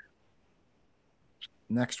 actually.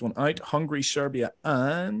 Next one out, Hungary, Serbia,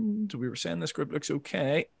 and we were saying this group looks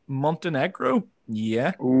okay. Montenegro,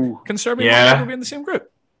 yeah. Ooh. Can Serbia and Montenegro be in the same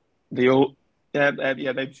group? They're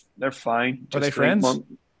fine. Are they friends?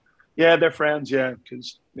 Yeah, they're friends. Yeah,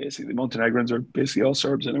 because basically Montenegrins are basically all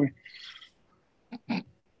Serbs anyway.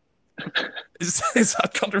 Is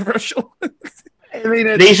that controversial? I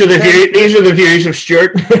mean, these are the views of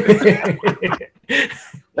Stuart.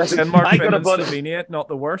 Denmark, Finland, Slovenia, not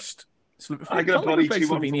the worst. I got a buddy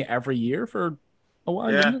Slovenia every year for a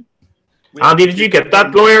while. Yeah. Andy, did you get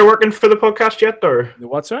that lawyer working for the podcast yet, or the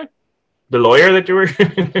what? Sorry, the lawyer that you were.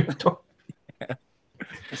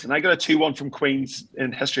 Listen, I got a 2-1 from Queens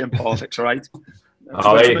in history and politics. All right.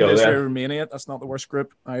 Oh, there you go. Israel, Romania. That's not the worst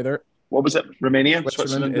group either. What was it? Romania,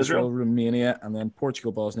 Switzerland, Israel, Romania, and then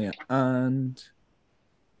Portugal, Bosnia, and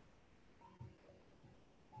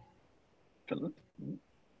Finland.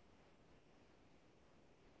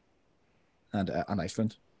 And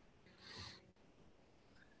Iceland.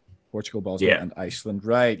 Portugal, Bosnia, and Iceland.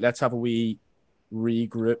 Right, let's have a wee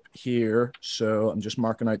regroup here. So I'm just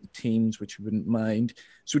marking out the teams, which you wouldn't mind.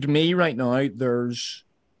 So to me right now, there's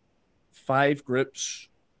 5 groups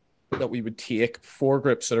that we would take, 4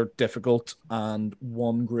 groups that are difficult, and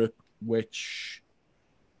 1 group which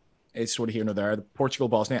is sort of here and there. The Portugal,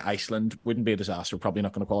 Bosnia, Iceland wouldn't be a disaster. Probably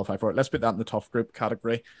not going to qualify for it. Let's put that in the tough group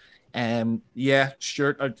category.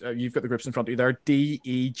 Stuart, you've got the groups in front of you there. D,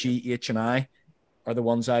 E, G, H, and I. are the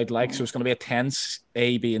ones I'd like. So it's going to be a tense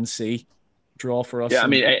A, B, and C draw for us. Yeah, I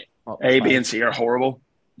mean, A, B, and C. C are horrible.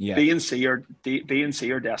 Yeah. B and C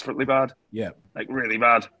are desperately bad. Yeah. Like really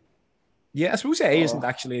bad. Yeah, I suppose A isn't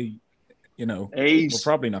actually, we're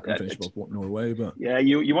probably not going to finish above Norway, but yeah,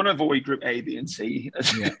 you want to avoid Group A, B, and C.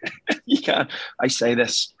 Yeah. You can. I say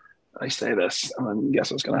this, and then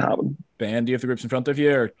guess what's going to happen. Ben, do you have the groups in front of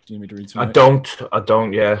you, or do you need me to read some? I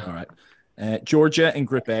don't. Yeah. All right. Georgia in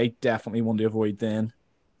Group A, definitely one to avoid. Then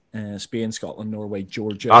Spain, Scotland, Norway,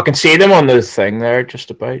 Georgia. I can see them on the thing there, just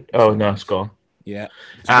about. Oh no, it's gone. Yeah.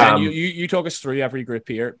 So Ben, you talk us through every group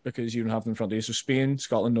here because you don't have them in front of you. So Spain,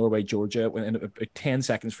 Scotland, Norway, Georgia. In about 10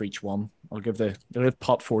 seconds for each one. I'll give the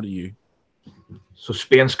pot 4 to you. So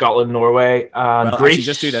Spain, Scotland, Norway, and Greece. Actually,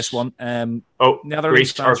 just do this one. Netherlands,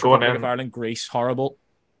 Greece France, are going Republic in. of Ireland, Greece, horrible.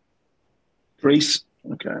 Greece.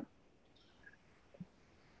 Okay.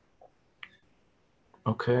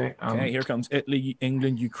 Okay. Here comes Italy,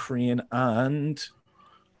 England, Ukraine, and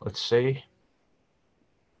let's see.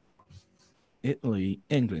 Italy,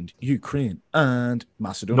 England, Ukraine, and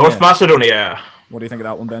Macedonia. North Macedonia. What do you think of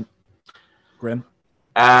that one, Ben? Grim?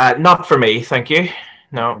 Not for me, thank you.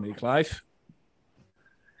 No. For me, Clive.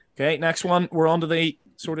 Okay, next one. We're on to the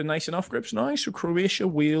sort of nice enough groups now. So Croatia,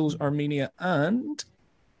 Wales, Armenia, and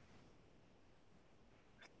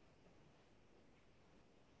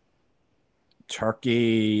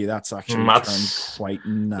Turkey. That's actually turned quite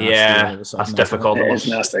nasty. Yeah, that's difficult. It is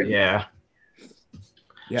nasty. Yeah.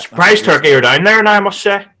 Yeah, surprised Turkey are down there now, I must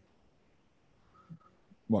say.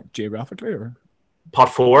 What, geographically or?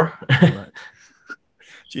 Pot 4. Right.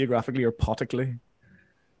 Geographically or potically?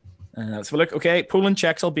 Let's have a look. Okay, Poland,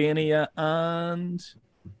 Czech, Albania, and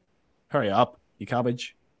hurry up, you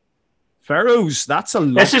cabbage. Faroes. That's a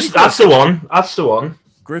lot. That's the one. That's the one.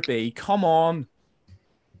 Group E. Come on.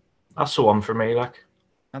 That's the one for me. Like.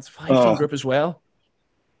 That's 5 group as well.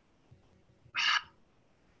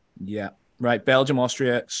 Yeah. Right. Belgium,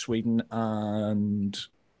 Austria, Sweden, and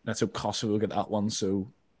let's hope Kosovo get that one. So.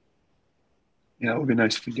 Yeah, it would be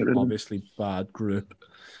nice if we get rid of them. Obviously, bad group.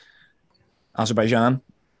 Azerbaijan.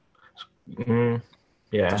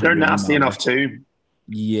 Yeah. They're nasty enough too.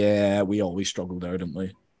 Yeah, we always struggled there, didn't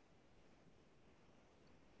we?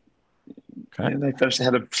 Okay. Yeah, they finished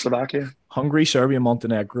ahead of Slovakia. Hungary, Serbia,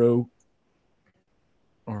 Montenegro.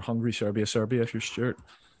 Or Hungary, Serbia, if you're Stuart.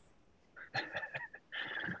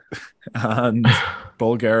 And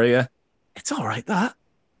Bulgaria. It's all right, that.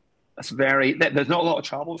 There's not a lot of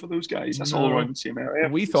travel for those guys. That's all around the same area.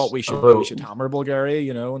 We thought we should hammer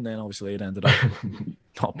Bulgaria, and then obviously it ended up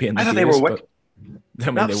not being the case. They were wicked. They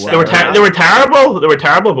were terrible. They were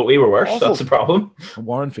terrible, but we were worse. Awful. That's the problem. And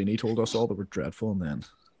Warren Feeney told us all they were dreadful, and then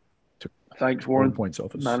took thanks Warren points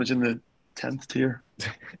off us. Managing the 10th tier.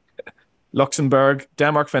 Luxembourg,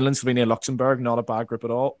 Denmark, Finland, Slovenia, Luxembourg. Not a bad group at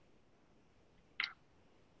all.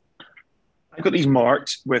 I've got these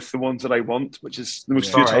marked with the ones that I want, which is the most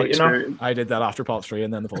Yeah. futile Right, experience. I did that after pot 3,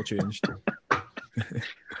 and then they've all changed.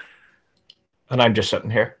 And I'm just sitting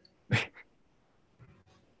here.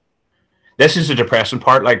 This is the depressing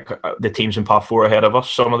part. Like the teams in pot 4 ahead of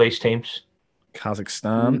us. Some of these teams.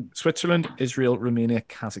 Kazakhstan, Switzerland, Israel, Romania,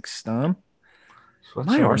 Kazakhstan. So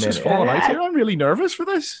My arse is falling out here. I'm really nervous for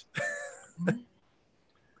this.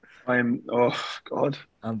 Oh God.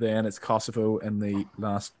 And then it's Kosovo in the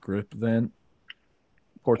last group. Then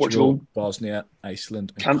Portugal, Bosnia,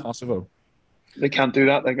 Iceland, and Kosovo. They can't do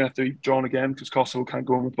that. They're going to have to be drawn again because Kosovo can't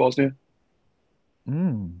go in with Bosnia.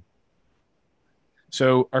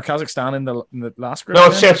 So are Kazakhstan in the last group? No,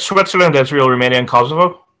 it said Switzerland, Israel, Romania, and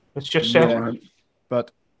Kosovo. It's just said. Yeah.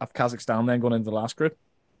 But have Kazakhstan then gone into the last group?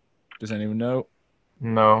 Does anyone know?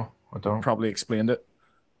 No, I don't. Probably explained it.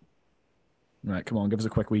 Right, come on, give us a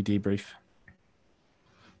quick wee debrief.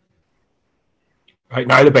 Right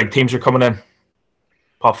now, the big teams are coming in.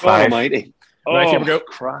 Pot 5. Almighty. Right, here we go.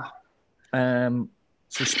 Crap.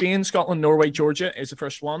 So Spain, Scotland, Norway, Georgia is the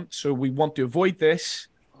first one. So we want to avoid this.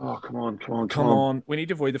 Oh, come on. Come on. We need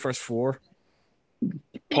to avoid the first 4.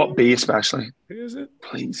 Pot B especially. Who is it?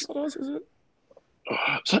 Please. What else is it?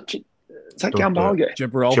 Is that Gambal?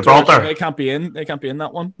 Gibraltar. They can't be in. They can't be in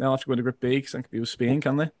that one. They'll have to go to Group B because they can be with Spain,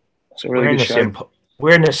 can they? It's a really good show.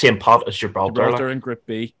 We're in the same pot as Gibraltar. Gibraltar in Group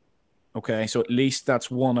B. Okay, so at least that's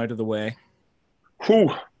one out of the way.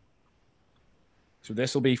 Whew. So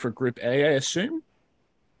this will be for Group A, I assume.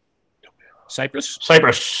 Cyprus.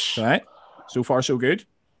 Cyprus. All right. So far, so good.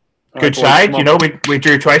 Good side. You know, we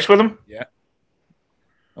drew twice with them. Yeah.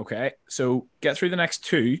 Okay, so get through the next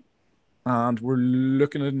 2, and we're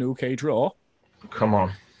looking at an okay draw. Come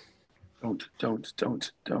on.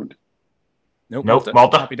 Don't. Nope,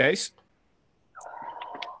 Malta. Happy days.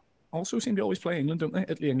 also seem to always play England, don't they?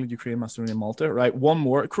 Italy, England, Ukraine, Macedonia, Malta. Right, one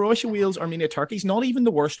more. Croatia, Wales, Armenia, Turkey's not even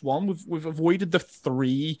the worst one. We've avoided the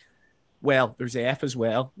 3. Well, there's F as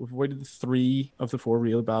well. We've avoided the 3 of the 4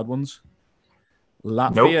 real bad ones.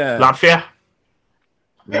 Latvia. Nope. Latvia.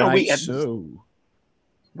 Right, Yeah, so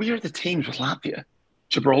we are the teams with Latvia,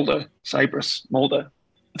 Gibraltar, Cyprus, Malta.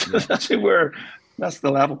 Yeah. That's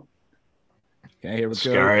the level. okay, here we go.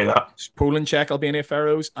 Scary that. Poland, Czech, Albania,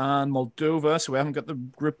 Faroes, and Moldova. So we haven't got the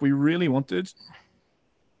group we really wanted.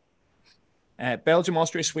 Belgium,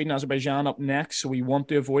 Austria, Sweden, Azerbaijan up next. So we want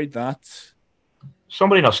to avoid that.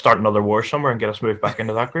 Somebody not start another war somewhere and get us moved back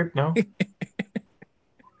into that group. No.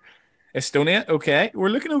 Estonia, okay. We're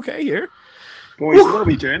looking okay here. Boys, what are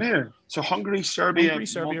we doing here? So Hungary, Serbia,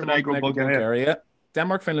 Montenegro, Bulgaria. Bulgaria.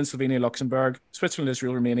 Denmark, Finland, Slovenia, Luxembourg, Switzerland,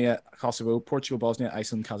 Israel, Romania, Kosovo, Portugal, Bosnia,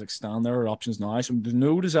 Iceland, Kazakhstan. There are options now. So there's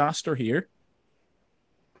no disaster here.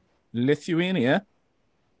 Lithuania.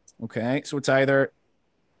 Okay, so it's either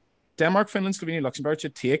Denmark, Finland, Slovenia, Luxembourg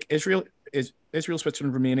should take. Israel,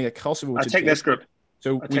 Switzerland, Romania, Kosovo. I'll take this group.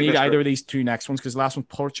 So we need either of these 2 next ones because the last one's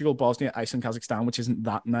Portugal, Bosnia, Iceland, Kazakhstan, which isn't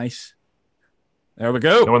that nice. There we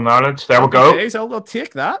go. Northern Ireland. There we go. Okay, so I'll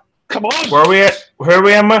take that. Come on. Where are we at? Where are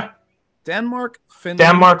we, Emma? Denmark,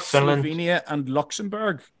 Finland, Slovenia, and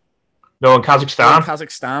Luxembourg. No, in Kazakhstan.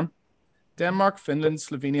 Kazakhstan. Denmark, Finland,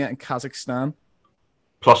 Slovenia, and Kazakhstan.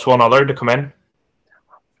 Plus one other to come in.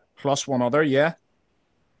 Plus one other, yeah.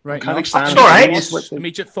 Right. Kazakhstan. That's all right.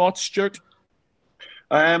 Immediate thoughts, Stuart?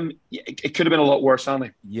 It could have been a lot worse,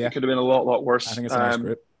 Andy. Yeah. It could have been a lot worse. I think it's a nice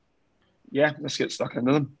group. Yeah, let's get stuck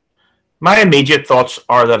into them. My immediate thoughts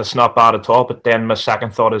are that it's not bad at all, but then my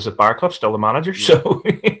second thought is that Barclay's still the manager. So,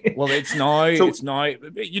 well, it's now.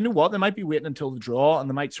 You know what? They might be waiting until the draw, and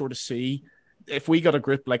they might sort of see if we got a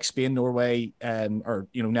group like Spain, Norway, or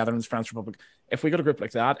Netherlands, France, Republic. If we got a group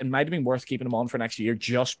like that, it might have been worth keeping them on for next year,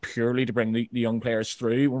 just purely to bring the young players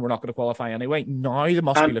through when we're not going to qualify anyway. Now they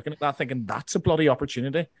must be looking at that, thinking that's a bloody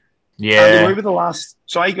opportunity. Yeah. Over the last,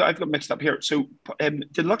 so I've got mixed up here. So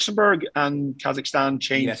did Luxembourg and Kazakhstan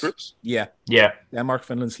change groups? Yeah. Yeah. Denmark,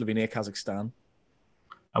 Finland, Slovenia, Kazakhstan.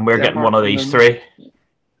 And we're getting one of these 3.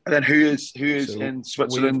 And then who is in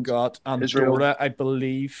Switzerland? We've got Andorra, Israel. I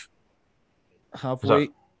believe. Have we?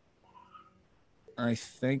 I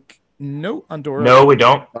think no, Andorra. No, we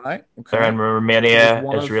don't. Okay. They're in Romania,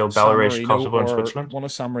 Israel, Belarus, Kosovo, and Switzerland. One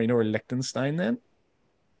of San Marino or Liechtenstein then.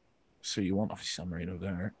 So you want obviously San Marino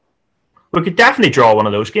there. We could definitely draw one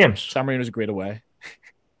of those games. San Marino's a great away.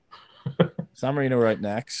 San Marino right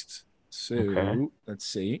next. So let's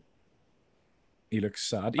see. He looks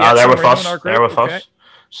sad. Yeah, there with us. There with us.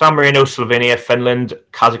 San Marino, Slovenia, Finland,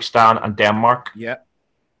 Kazakhstan, and Denmark. Yeah.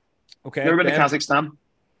 Okay. Never been to Kazakhstan.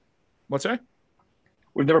 What's that?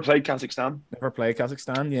 We've never played Kazakhstan. Never played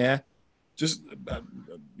Kazakhstan. Yeah. Just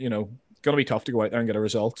going to be tough to go out there and get a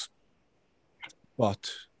result. But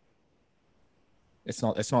it's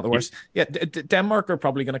not the worst. Yeah, Denmark are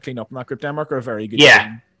probably going to clean up in that group. Denmark are a very good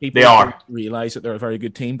team. People they are. Realize that they're a very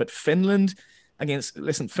good team, but Finland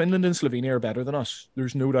Finland and Slovenia are better than us.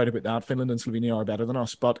 There's no doubt about that. Finland and Slovenia are better than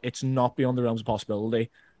us, but it's not beyond the realms of possibility.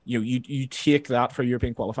 You take that for a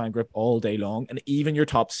European qualifying group all day long, and even your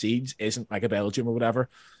top seeds isn't like a Belgium or whatever.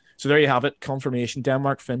 So there you have it. Confirmation: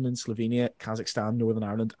 Denmark, Finland, Slovenia, Kazakhstan, Northern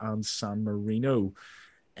Ireland, and San Marino.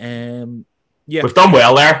 Yeah, we've done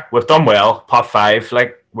well there. We've done well. Pot 5,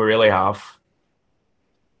 like we really have.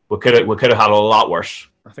 We could have had a lot worse.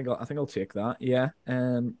 I think I'll take that. Yeah.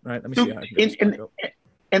 Right. Let me see. How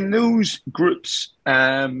in those groups,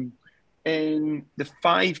 in the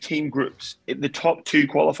 5-team groups, the top 2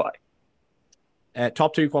 qualify.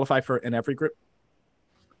 Top 2 qualify for in every group.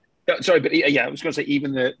 Sorry, but I was going to say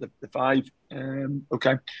even the 5.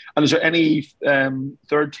 Okay. And is there any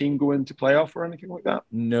third team go into playoff or anything like that?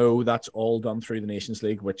 No, that's all done through the Nations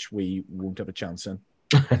League, which we won't have a chance in.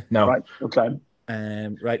 No. Right. Okay.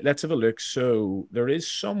 Right. Let's have a look. So there is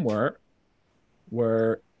somewhere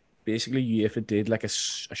where basically UEFA did like a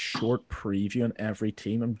short preview on every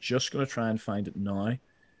team. I'm just going to try and find it now.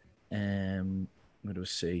 Let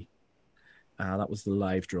us see. That was the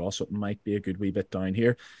live draw, so it might be a good wee bit down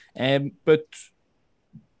here. But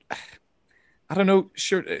I don't know.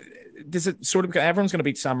 Sure, does it sort of? Everyone's going to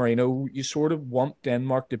beat San Marino. You sort of want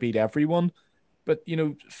Denmark to beat everyone, but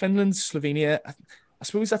Finland, Slovenia. I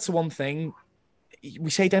suppose that's the one thing.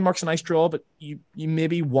 We say Denmark's a nice draw, but you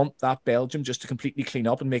maybe want that Belgium just to completely clean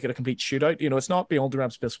up and make it a complete shootout. It's not beyond the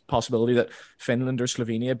realms of possibility that Finland or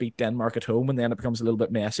Slovenia beat Denmark at home and then it becomes a little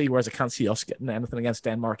bit messy, whereas I can't see us getting anything against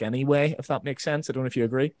Denmark anyway, if that makes sense. I don't know if you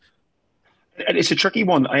agree. It's a tricky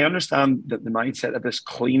one. I understand that the mindset of this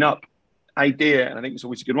cleanup, idea, and I think it's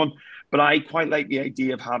always a good one. But I quite like the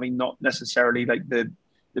idea of having not necessarily like the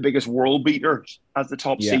biggest world beaters as the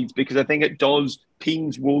top seeds, because I think it does,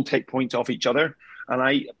 teams will take points off each other. And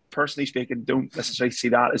I, personally speaking, don't necessarily see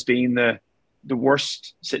that as being the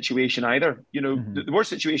worst situation either. You know, the worst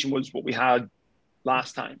situation was what we had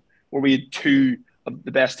last time, where we had two of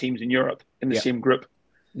the best teams in Europe in the same group.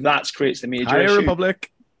 That creates the major issue.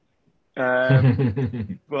 Republic.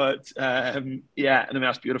 But yeah, and I mean,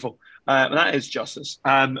 that's beautiful. And that is justice.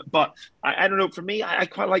 But I don't know, for me, I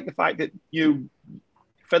quite like the fact that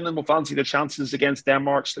Finland will fancy their chances against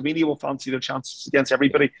Denmark. Slovenia will fancy their chances against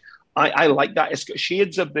everybody. I like that. It's got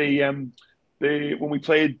shades of the when we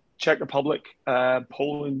played Czech Republic,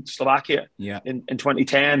 Poland, Slovakia in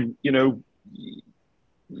 2010. You know,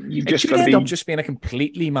 you've just got to end up just being a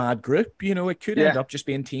completely mad group. You know, it could end up just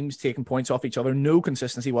being teams taking points off each other, no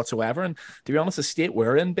consistency whatsoever. And to be honest, the state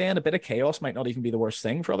we're in, Ben, a bit of chaos might not even be the worst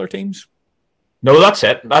thing for other teams. No, that's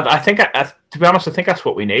it. I think, to be honest, I think that's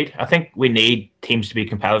what we need. I think we need teams to be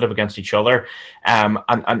competitive against each other, and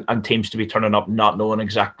teams to be turning up not knowing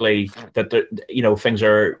exactly that things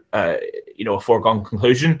are a foregone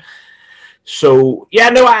conclusion. So yeah,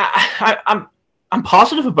 no, I'm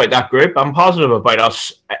positive about that group. I'm positive about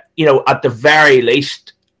us. At the very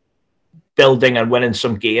least, building and winning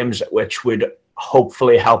some games, which would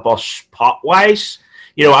hopefully help us pot wise.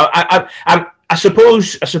 I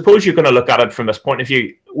suppose you're going to look at it from this point of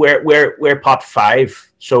view. We're pot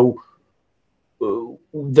 5, so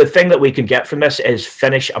the thing that we can get from this is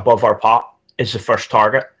finish above our pot is the first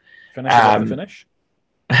target. Finish above the finish.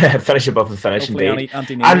 Finish above the finish. Hopefully indeed.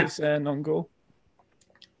 Antti Niemi's not goal.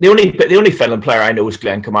 The only Finland player I know is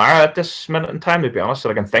Glenn Kamara at this minute in time, to be honest,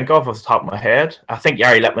 that I can think of off the top of my head. I think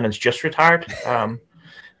Jari Litmanen's just retired.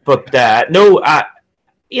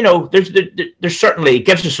 There's certainly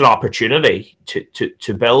gives us an opportunity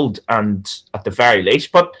to build, and at the very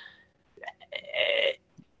least. But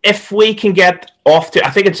if we can get off to, I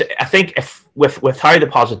think if with how the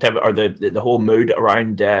positive or the whole mood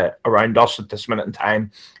around us at this minute in time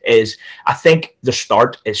is, I think the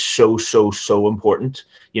start is so important.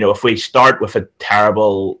 If we start with a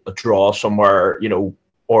terrible draw somewhere,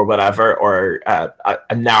 or whatever, or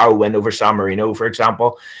a narrow win over San Marino, for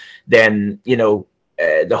example, then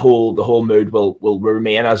the whole mood will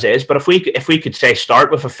remain as is. But if we could say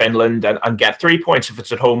start with a Finland and get 3 points if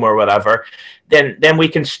it's at home or whatever, then we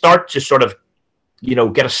can start to sort of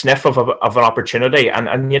get a sniff of an opportunity,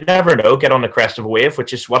 and you never know, get on the crest of a wave,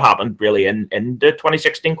 which is what happened really in the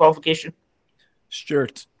 2016 qualification.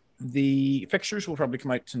 Stuart, the fixtures will probably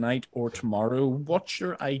come out tonight or tomorrow. What's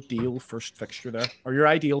your ideal first fixture there, or your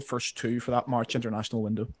ideal first 2 for that March international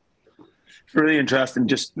window? It's really interesting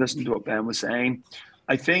just listening to what Ben was saying.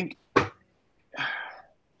 I think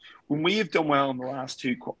when we have done well in the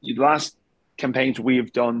last campaigns, we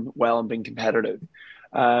have done well and been competitive.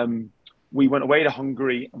 We went away to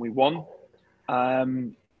Hungary and we won.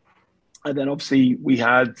 And then obviously we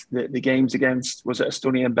had the games against, was it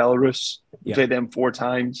Estonia and Belarus? We played them 4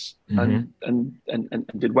 times and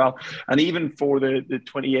did well. And even for the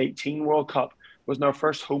 2018 World Cup was our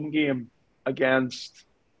first home game against.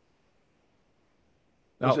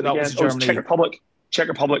 That was Germany. Czech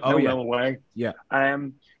Republic, 0-0 away. Yeah.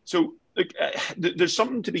 So look, there's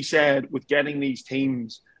something to be said with getting these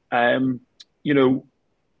teams,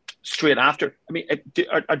 straight after. I mean,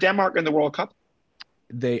 are Denmark in the World Cup?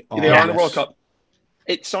 They are in the World Cup.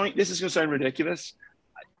 This is going to sound ridiculous.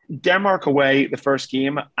 Denmark away, the first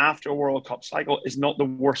game after a World Cup cycle, is not the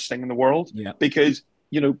worst thing in the world, because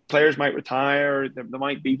players might retire. There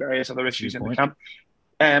might be various other issues in the camp.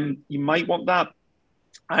 You might want that.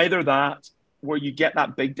 Either that, where you get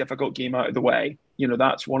that big difficult game out of the way,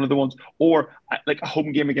 that's one of the ones, or like a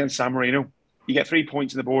home game against San Marino, you get 3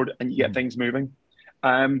 points on the board and you get things moving.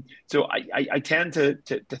 So I tend to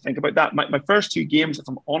think about that. My first 2 games, if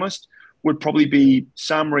I'm honest, would probably be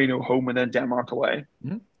San Marino home and then Denmark away.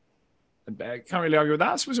 Mm-hmm. I can't really argue with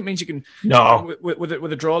that. I suppose it means you can with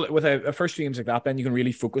a draw, with a first 2 games like that, Ben, you can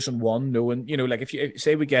really focus on one, knowing, like if you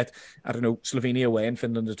say we get, I don't know, Slovenia away and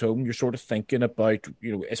Finland at home, you're sort of thinking about,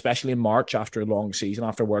 especially in March after a long season,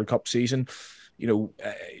 after World Cup season, well,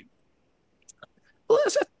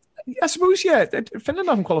 I suppose, Finland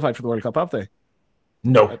haven't qualified for the World Cup, have they?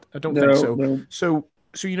 No. I don't think so. No.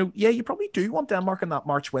 So you probably do want Denmark in that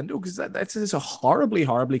March window, because that's a horribly,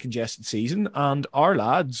 horribly congested season, and our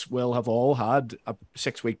lads will have all had a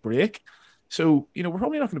 6-week break. So, we're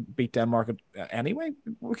probably not going to beat Denmark anyway.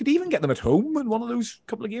 We could even get them at home in one of those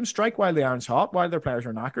couple of games, strike while the iron's hot, while their players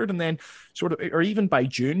are knackered, and then sort of, or even by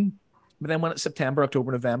June. But then when it's September,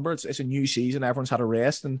 October, November, it's a new season, everyone's had a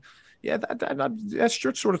rest, and yeah, that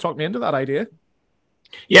Stuart sort of talked me into that idea.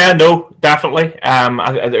 Yeah, no, definitely.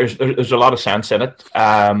 There's a lot of sense in it.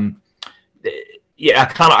 Yeah,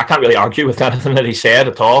 I can't really argue with anything that he said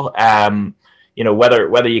at all.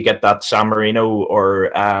 Whether you get that San Marino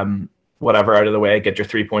or whatever out of the way, get your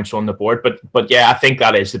 3 points on the board. But yeah, I think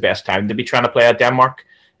that is the best time to be trying to play at Denmark.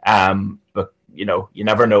 But you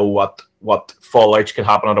never know what fallouts could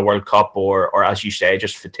happen at a World Cup or as you say,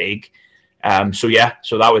 just fatigue. So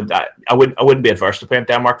I wouldn't be adverse to playing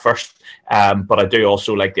Denmark first. But I do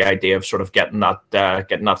also like the idea of sort of getting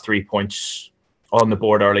that 3 points on the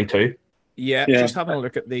board early too. Yeah. Just having a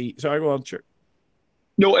look at sorry, go on, sure.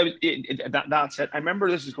 No, that's it. I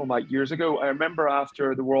remember this is going back years ago. I remember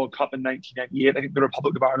after the World Cup in 1998, I think the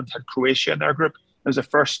Republic of Ireland had Croatia in their group. It was the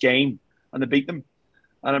first game, and they beat them.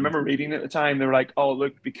 And I remember reading at the time, they were like, "Oh,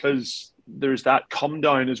 look, because there's that come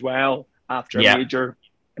down as well after a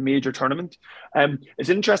major tournament." It's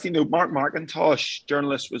interesting though. Mark McIntosh,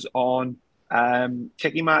 journalist, was on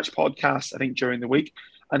Kicking Match podcast, I think, during the week,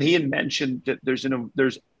 and he had mentioned that there's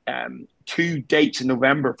 2 dates in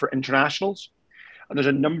November for internationals. And there's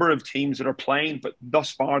a number of teams that are playing, but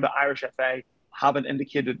thus far the Irish FA haven't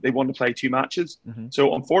indicated they want to play 2 matches. Mm-hmm.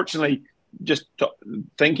 So unfortunately, just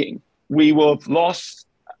thinking, we will have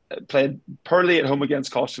played poorly at home against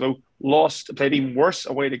Kosovo, played even worse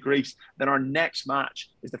away to Greece. Then our next match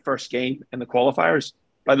is the first game in the qualifiers.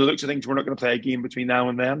 By the looks of things, we're not going to play a game between now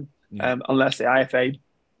and then, unless the IFA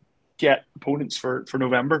get opponents for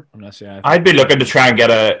November. I'd be looking to try and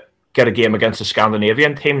get a game against a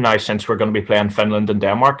Scandinavian team now, since we're going to be playing Finland and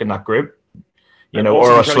Denmark in that group,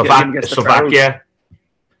 or Slovakia.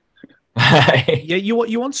 Yeah,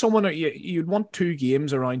 you want someone. You'd want 2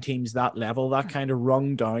 games around teams that level, that kind of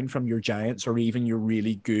rung down from your giants or even your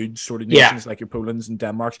really good sort of nations like your Polands and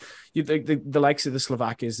Denmarks. The likes of the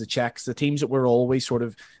Slovakias, the Czechs, the teams that we're always sort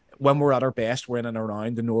of, when we're at our best, we're in and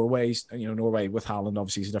around. The Norways, Norway with Haaland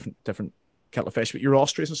obviously is a different kettle of fish, but your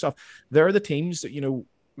Austrias and stuff, they're the teams that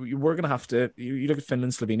we're going to have to. You look at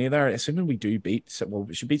Finland, Slovenia there, assuming we do we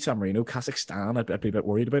should beat San Marino. Kazakhstan, I'd be a bit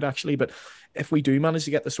worried about actually, but if we do manage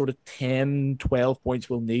to get the sort of 10, 12 points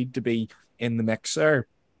we'll need to be in the mix there,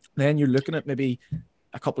 then you're looking at maybe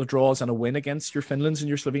a couple of draws and a win against your Finlands and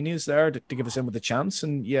your Slovenias there to give us in with a chance.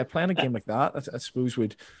 And yeah, playing a game like that, I suppose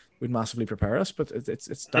would massively prepare us, but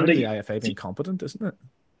it's down to the IFA being competent, isn't it?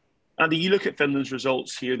 And you look at Finland's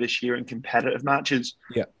results here this year in competitive matches.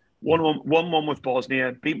 Yeah. 1-1 with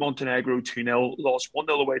Bosnia, beat Montenegro 2-0, lost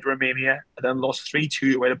 1-0 away to Romania, and then lost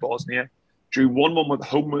 3-2 away to Bosnia, drew 1-1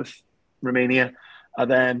 home with Romania,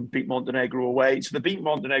 and then beat Montenegro away. So they beat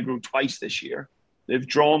Montenegro twice this year. They've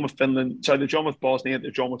drawn with Finland, they've drawn with Bosnia,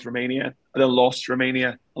 they've drawn with Romania, and then lost to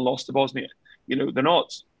Romania and lost to Bosnia.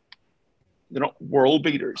 They're not world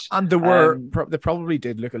beaters. And they probably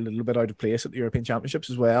did look a little bit out of place at the European Championships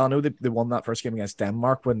as well. I know they won that first game against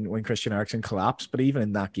Denmark when Christian Eriksen collapsed, but even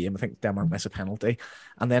in that game, I think Denmark missed a penalty.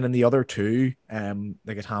 And then in the other 2,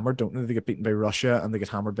 they get hammered, don't they? They get beaten by Russia and they get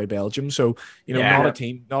hammered by Belgium. So, not a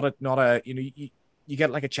team, you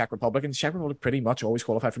get like a Czech Republic, and Czech Republic pretty much always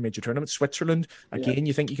qualify for major tournaments. Switzerland, again,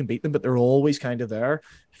 you think you can beat them, but they're always kind of there.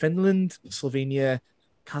 Finland, Slovenia,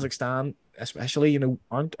 Kazakhstan, especially,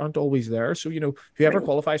 aren't always there. So, whoever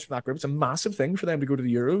qualifies from that group, it's a massive thing for them to go to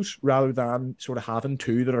the Euros rather than sort of having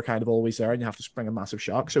 2 that are kind of always there and you have to spring a massive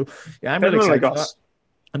shock. So, yeah, I'm really excited for that.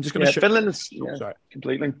 I'm just going to Finland is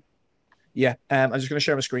completely. Yeah, I'm just going to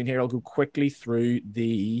share my screen here. I'll go quickly through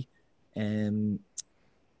the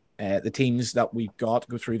teams that we've got,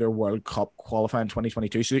 go through their World Cup qualifying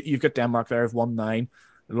 2022. So you've got Denmark there, have won 9.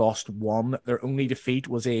 Lost 1. Their only defeat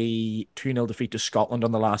was a 2-0 defeat to Scotland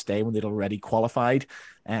on the last day when they'd already qualified.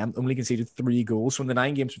 Only conceded 3 goals. So in the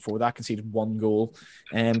 9 games before that, conceded 1 goal.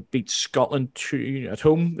 Beat Scotland 2 at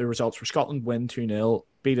home. The results were Scotland win 2-0,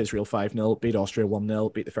 beat Israel 5-0, beat Austria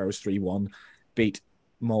 1-0, beat the Faroes 3-1, beat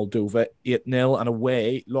Moldova 8-0, and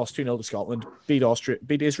away lost 2-0 to Scotland, beat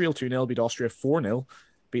Israel 2-0, beat Austria 4-0,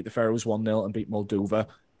 beat the Faroes 1-0, and beat Moldova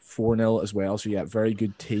 4-0 as well. So yeah, very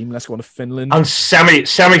good team. Let's go on to Finland. And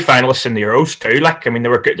semi-finalists in the Euros too.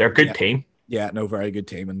 They're a good team. Yeah, no, very good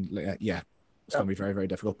team. And it's going to be very, very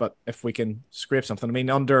difficult. But if we can scrape something, I mean,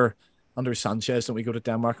 under Sanchez, don't we go to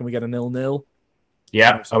Denmark and we get a 0-0?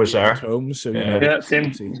 Yeah, I was there. Home, so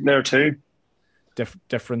same there too.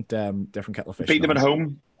 Different kettle of fish. Beat them at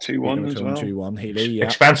home 2-1 as well. 2-1. Healy, yeah.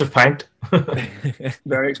 Expensive pint.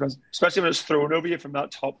 Very expensive, especially when it's thrown over you from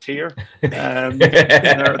that top tier.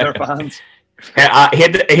 Their fans. I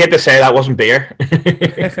hate to say that wasn't beer.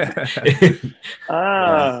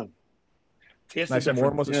 Tasted nice and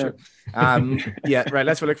warm, was it? yeah. Sure. Yeah, right.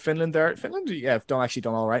 Let's have a look. Finland there. Finland, yeah, have actually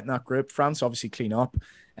done all right in that group. France obviously clean up.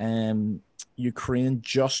 Ukraine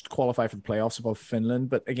just qualify for the playoffs above Finland,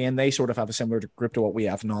 but again, they sort of have a similar group to what we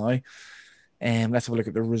have now. Let's have a look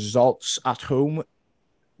at the results at home.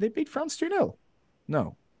 They beat France 2-0.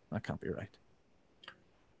 No, that can't be right.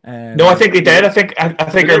 No, I think they did. I think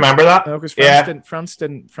I remember that. No, because France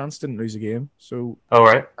didn't lose a game. So all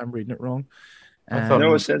right, I'm reading it wrong.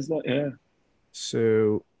 No, it says that. Yeah.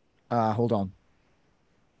 So, hold on.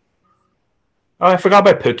 Oh, I forgot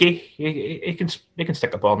about Pookie. He can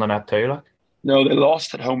stick the ball in the net too. Like. No, they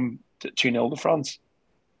lost at home 2-0 to France.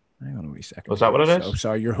 Hang on a wee second. Was that what it is? Oh,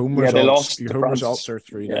 sorry, your home results. They lost your home results are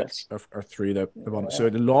three. Yes. Are three the one. So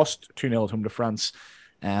they lost 2-0 at home to France.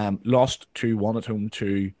 Lost 2-1 at home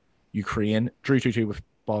to Ukraine. Drew 2-2 with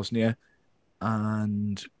Bosnia,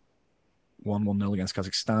 and 1-0 against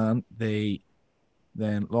Kazakhstan. They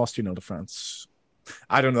then lost 2-0 to France.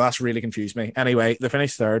 I don't know. That's really confused me. Anyway, they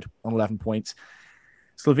finished third on 11 points.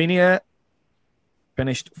 Slovenia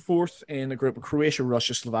finished fourth in the group of Croatia,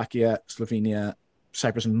 Russia, Slovakia, Slovenia,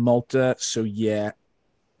 Cyprus, and Malta. So, yeah,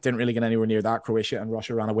 didn't really get anywhere near that. Croatia and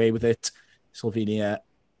Russia ran away with it. Slovenia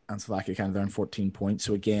and Slovakia kind of there on 14 points.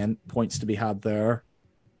 So, again, points to be had there.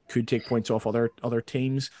 Could take points off other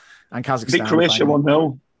teams. And Kazakhstan. Big Croatia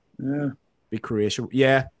 1-0. Yeah. Big Croatia.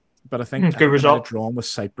 Yeah. But I think good result. Drawn with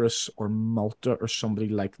Cyprus or Malta or somebody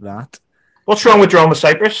like that. What's wrong with drawing with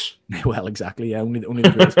Cyprus? Well, exactly. Yeah, only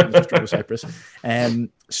the greatest ones draw with Cyprus.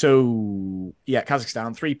 So yeah,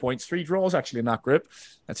 Kazakhstan 3 points, 3 draws actually in that group.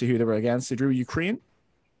 Let's see who they were against. They drew Ukraine.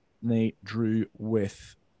 They drew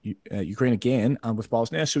with Ukraine again and with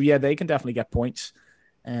Bosnia. So yeah, they can definitely get points.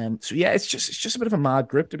 So yeah, it's just a bit of a mad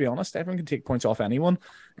group, to be honest. Everyone can take points off anyone,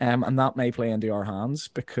 and that may play into our hands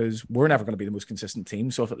because we're never going to be the most consistent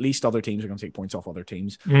team. So if at least other teams are going to take points off other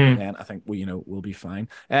teams, then I think we'll be fine.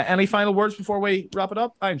 Any final words before we wrap it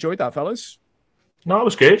up? I enjoyed that, fellas. No, it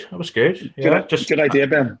was good. It was good. Yeah, just good idea,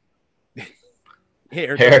 Ben.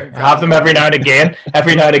 Here, have them every now and again.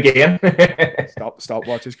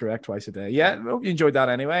 Stopwatch is correct twice a day. Yeah, hope you enjoyed that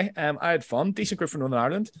anyway. I had fun. Decent group for Northern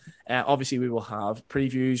Ireland. Obviously, we will have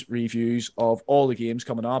previews, reviews of all the games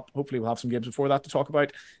coming up. Hopefully, we'll have some games before that to talk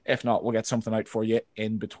about. If not, we'll get something out for you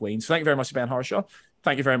in between. So thank you very much to Ben Harshaw.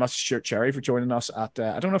 Thank you very much to Stuart Cherry for joining us at,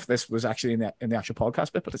 I don't know if this was actually in the actual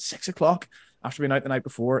podcast bit, but it's 6:00 after being out the night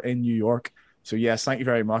before in New York. So yes, thank you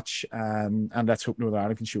very much. And let's hope Northern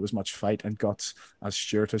Ireland can show as much fight and guts as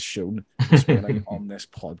Stuart has shown this morning on this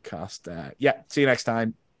podcast. See you next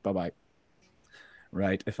time. Bye-bye.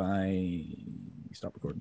 Right, if I stop recording.